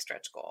realistic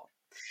stretch goal.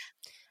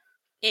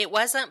 It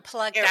wasn't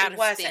plugged out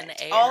of thin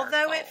air.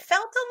 Although goal. It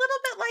felt a little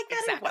bit like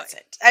that. Exactly. It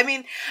wasn't. I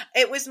mean,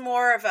 it was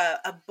more of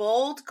a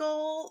bold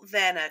goal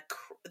than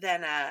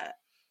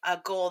a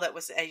goal that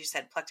was, as you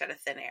said, plucked out of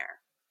thin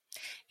air.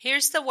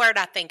 Here's the word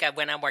I think of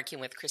when I'm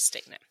working with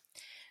Christina.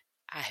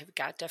 I have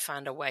got to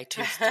find a way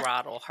to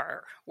throttle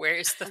her. Where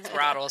is the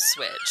throttle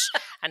switch?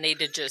 I need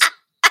to just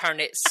turn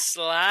it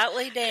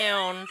slightly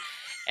down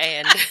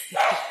and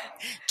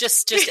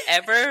just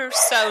ever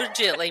so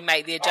gently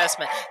make the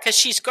adjustment. Because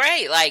she's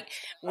great. Like,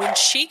 when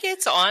she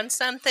gets on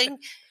something,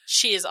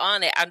 she is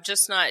on it. I'm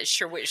just not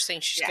sure which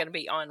thing she's going to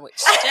be on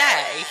which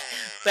day.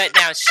 But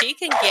now she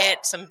can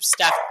get some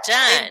stuff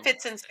done. In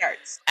fits and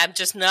starts. I'm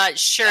just not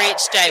sure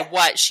each day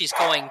what she's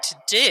going to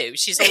do.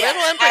 She's a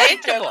little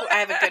unpredictable. I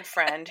have a good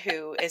friend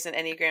who is an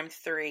Enneagram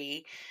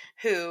 3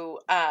 who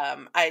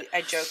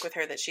I joke with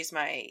her that she's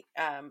my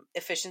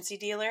efficiency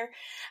dealer,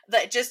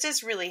 that just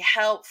is really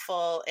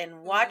helpful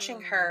in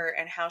watching her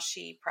and how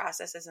she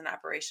processes and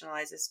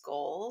operationalizes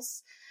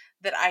goals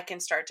that I can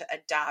start to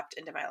adopt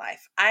into my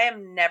life. I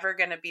am never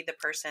going to be the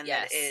person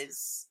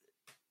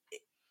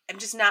I'm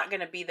just not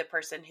going to be the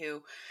person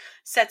who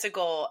sets a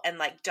goal and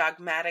like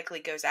dogmatically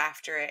goes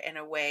after it in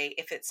a way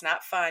if it's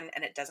not fun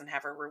and it doesn't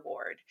have a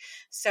reward.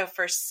 So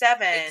for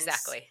 7s,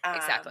 Exactly.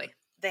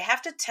 They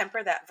have to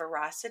temper that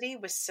veracity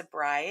with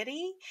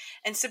sobriety.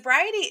 And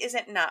sobriety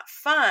isn't not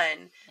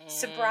fun.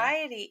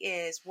 Sobriety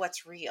is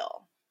what's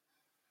real.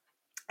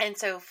 And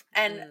so,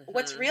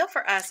 what's real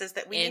for us is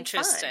that we need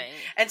fun.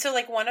 And so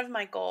like one of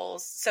my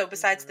goals, so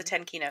besides the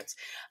 10 keynotes,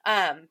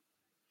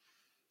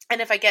 and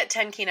if I get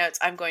 10 keynotes,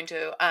 I'm going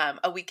to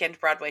a weekend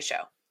Broadway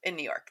show in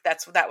New York.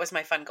 That was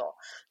my fun goal.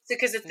 So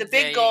because it's the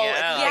big goal.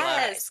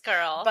 Yes,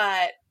 girl.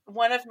 But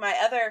one of my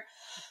other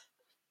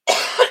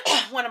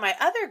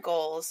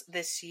goals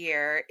this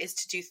year is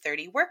to do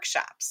 30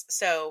 workshops.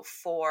 So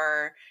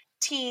for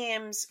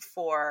teams,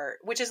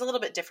 which is a little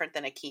bit different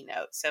than a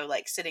keynote. So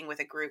like sitting with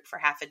a group for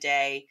half a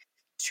day,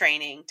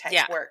 training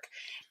type work.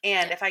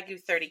 And if I do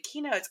 30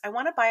 keynotes, I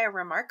want to buy a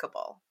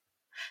Remarkable.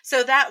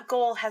 So that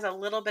goal has a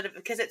little bit of,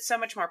 because it's so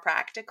much more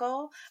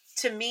practical.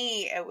 To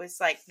me, it was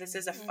like, this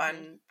is a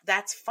fun,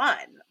 that's fun.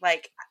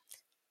 Like,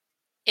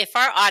 if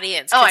our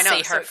audience could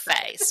see her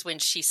face when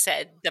she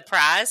said the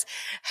prize,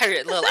 her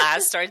little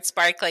eyes started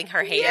sparkling,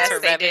 her hands are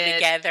rubbing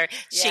together.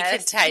 She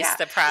could taste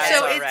the prize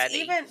already. So it's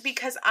even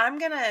because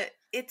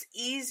it's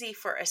easy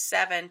for a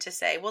 7 to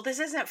say, well, this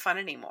isn't fun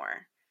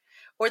anymore.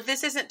 Or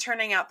this isn't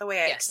turning out the way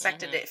I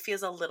expected it. It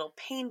feels a little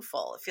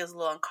painful. It feels a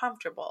little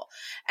uncomfortable.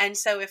 And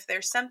so if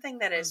there's something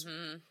that is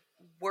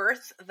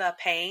worth the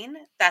pain,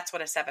 that's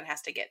what a 7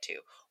 has to get to.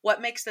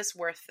 What makes this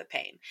worth the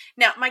pain?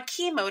 Now, my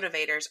key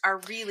motivators are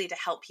really to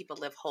help people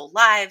live whole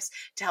lives,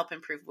 to help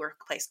improve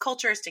workplace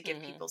cultures, to give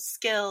people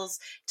skills,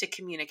 to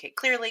communicate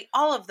clearly.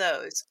 All of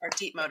those are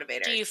deep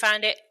motivators. Do you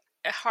find it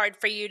hard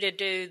for you to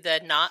do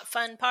the not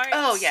fun parts?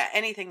 Oh, yeah.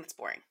 Anything that's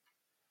boring.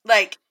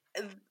 Like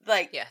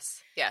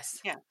yes, yeah.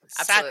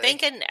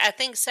 Absolutely. I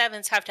think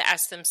 7s have to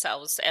ask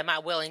themselves, am I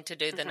willing to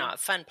do the not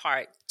fun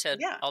part to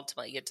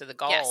ultimately get to the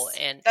goal? Yes.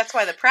 And that's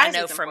why the prize I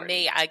know is for important.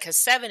 me, because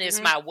 7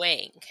 is my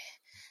wing.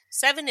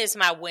 7 is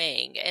my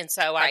wing, and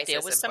so I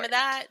deal with some of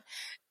that.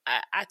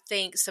 I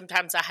think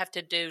sometimes I have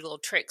to do little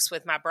tricks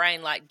with my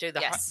brain, like do the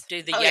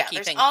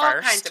yucky thing all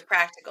first. Kinds of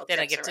practical. Then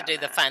I get to do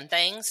the fun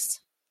things.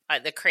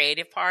 Like the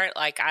creative part,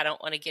 like I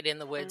don't want to get in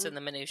the woods and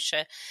the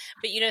minutia.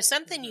 But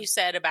something you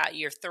said about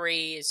your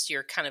 3 is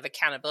your kind of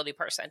accountability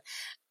person.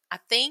 I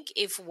think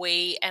if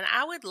we, and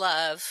I would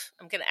love,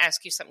 I'm going to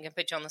ask you something, I'm going to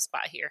put you on the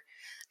spot here.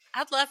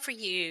 I'd love for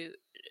you,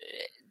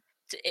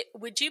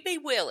 would you be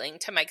willing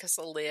to make us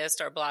a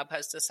list or a blog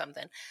post or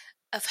something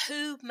of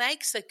who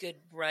makes a good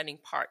running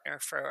partner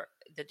for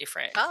the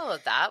different? Oh,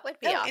 that would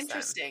be awesome.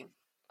 Interesting.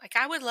 Like,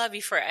 I would love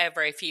you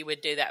forever if you would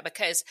do that,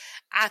 because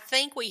I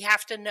think we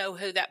have to know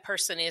who that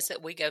person is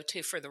that we go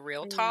to for the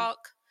real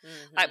talk.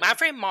 Like, my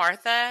friend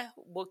Martha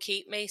will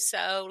keep me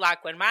so,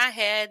 like, when my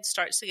head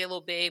starts to get a little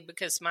big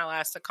because of my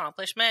last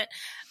accomplishment,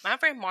 my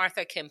friend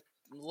Martha can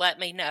let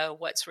me know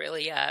what's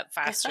really up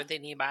faster than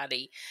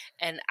anybody.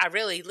 And I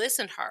really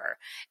listen to her.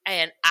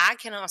 And I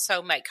can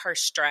also make her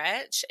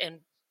stretch and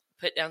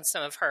put down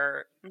some of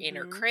her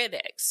inner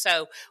critics.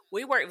 So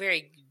we work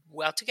very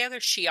well together.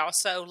 She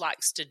also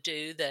likes to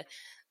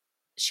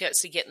she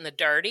likes to get in the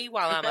dirty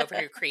while I'm over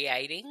here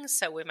creating.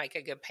 So we make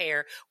a good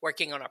pair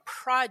working on a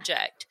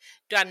project.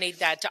 Do I need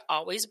that to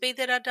always be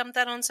that I dump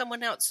that on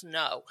someone else?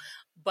 No.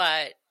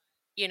 But,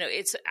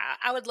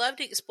 I would love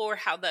to explore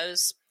how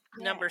those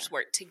numbers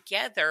work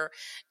together,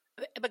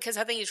 because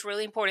I think it's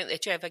really important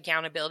that you have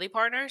accountability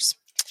partners.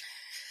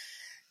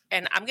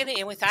 And I'm going to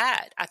end with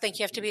that. I think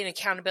you have to be an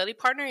accountability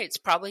partner. It's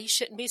probably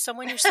shouldn't be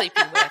someone you're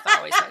sleeping with, I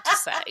always like to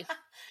say.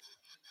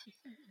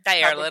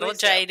 They are a little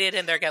jaded,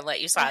 and they're going to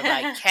let you slide.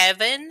 Like,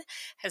 Kevin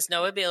has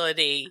no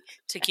ability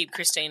to keep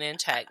Christina in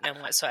check,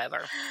 none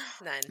whatsoever.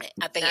 None.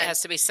 I think it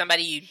has to be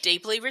somebody you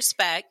deeply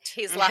respect.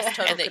 He's lost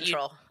total and that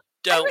control.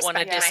 You don't want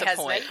to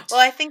disappoint. Well,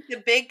 I think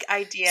the big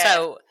idea.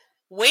 So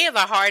we have a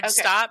hard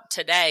stop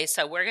today,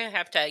 so we're going to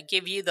have to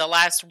give you the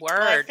last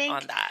word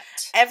on that.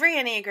 Every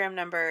Enneagram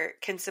number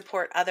can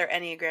support other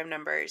Enneagram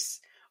numbers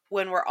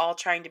when we're all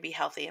trying to be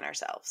healthy in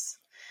ourselves.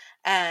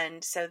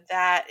 And so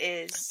that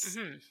is,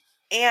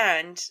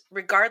 and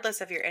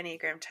regardless of your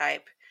Enneagram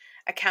type,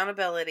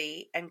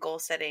 accountability and goal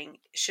setting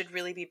should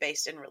really be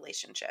based in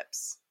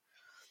relationships.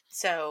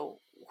 So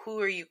who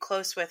are you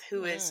close with?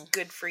 Who is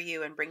good for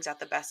you and brings out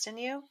the best in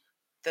you?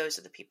 Those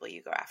are the people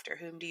you go after.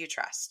 Whom do you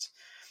trust?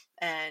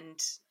 And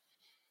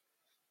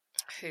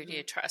who do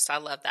you trust? I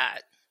love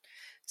that.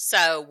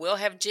 So we'll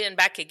have Jen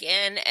back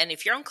again. And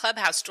if you're on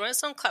Clubhouse, join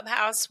us on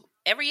Clubhouse.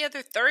 Every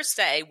other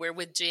Thursday, we're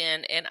with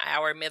Jen in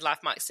our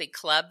Midlife Moxie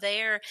Club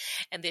there.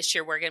 And this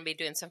year, we're going to be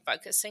doing some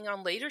focusing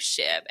on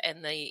leadership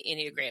and the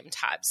Enneagram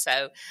type.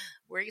 So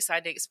we're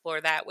excited to explore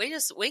that. We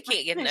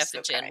can't get enough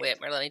of Jen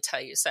Whitmer, let me tell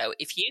you. So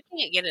if you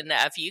can't get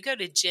enough, you go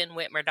to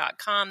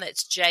jenwhitmer.com.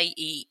 That's JEN.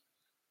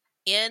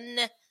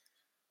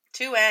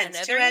 2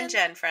 N's. 2 N,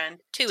 Jen, friend.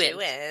 2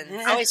 N's.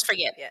 I always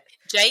forget. Yeah.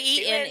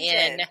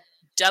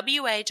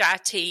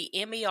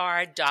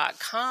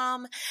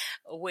 JENNWHITMER.com.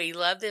 We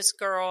love this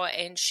girl,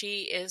 and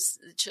she is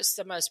just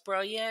the most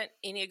brilliant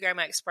Enneagram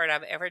expert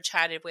I've ever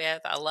chatted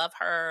with. I love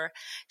her.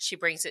 She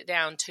brings it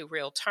down to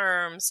real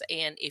terms,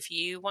 and if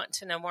you want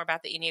to know more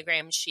about the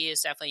Enneagram, she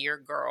is definitely your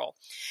girl.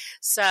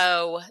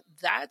 So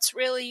that's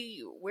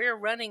really, we're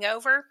running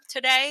over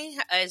today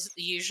as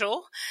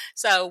usual.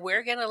 So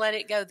we're going to let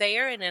it go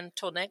there, and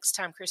until next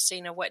time,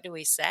 Christina, what do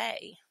we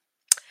say?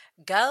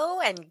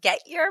 Go and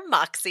get your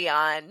Moxie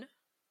on.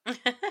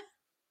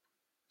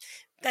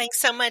 Thanks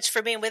so much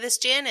for being with us,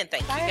 Jen, and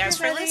thank you guys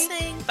for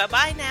listening.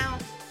 Bye-bye now.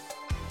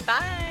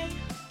 Bye.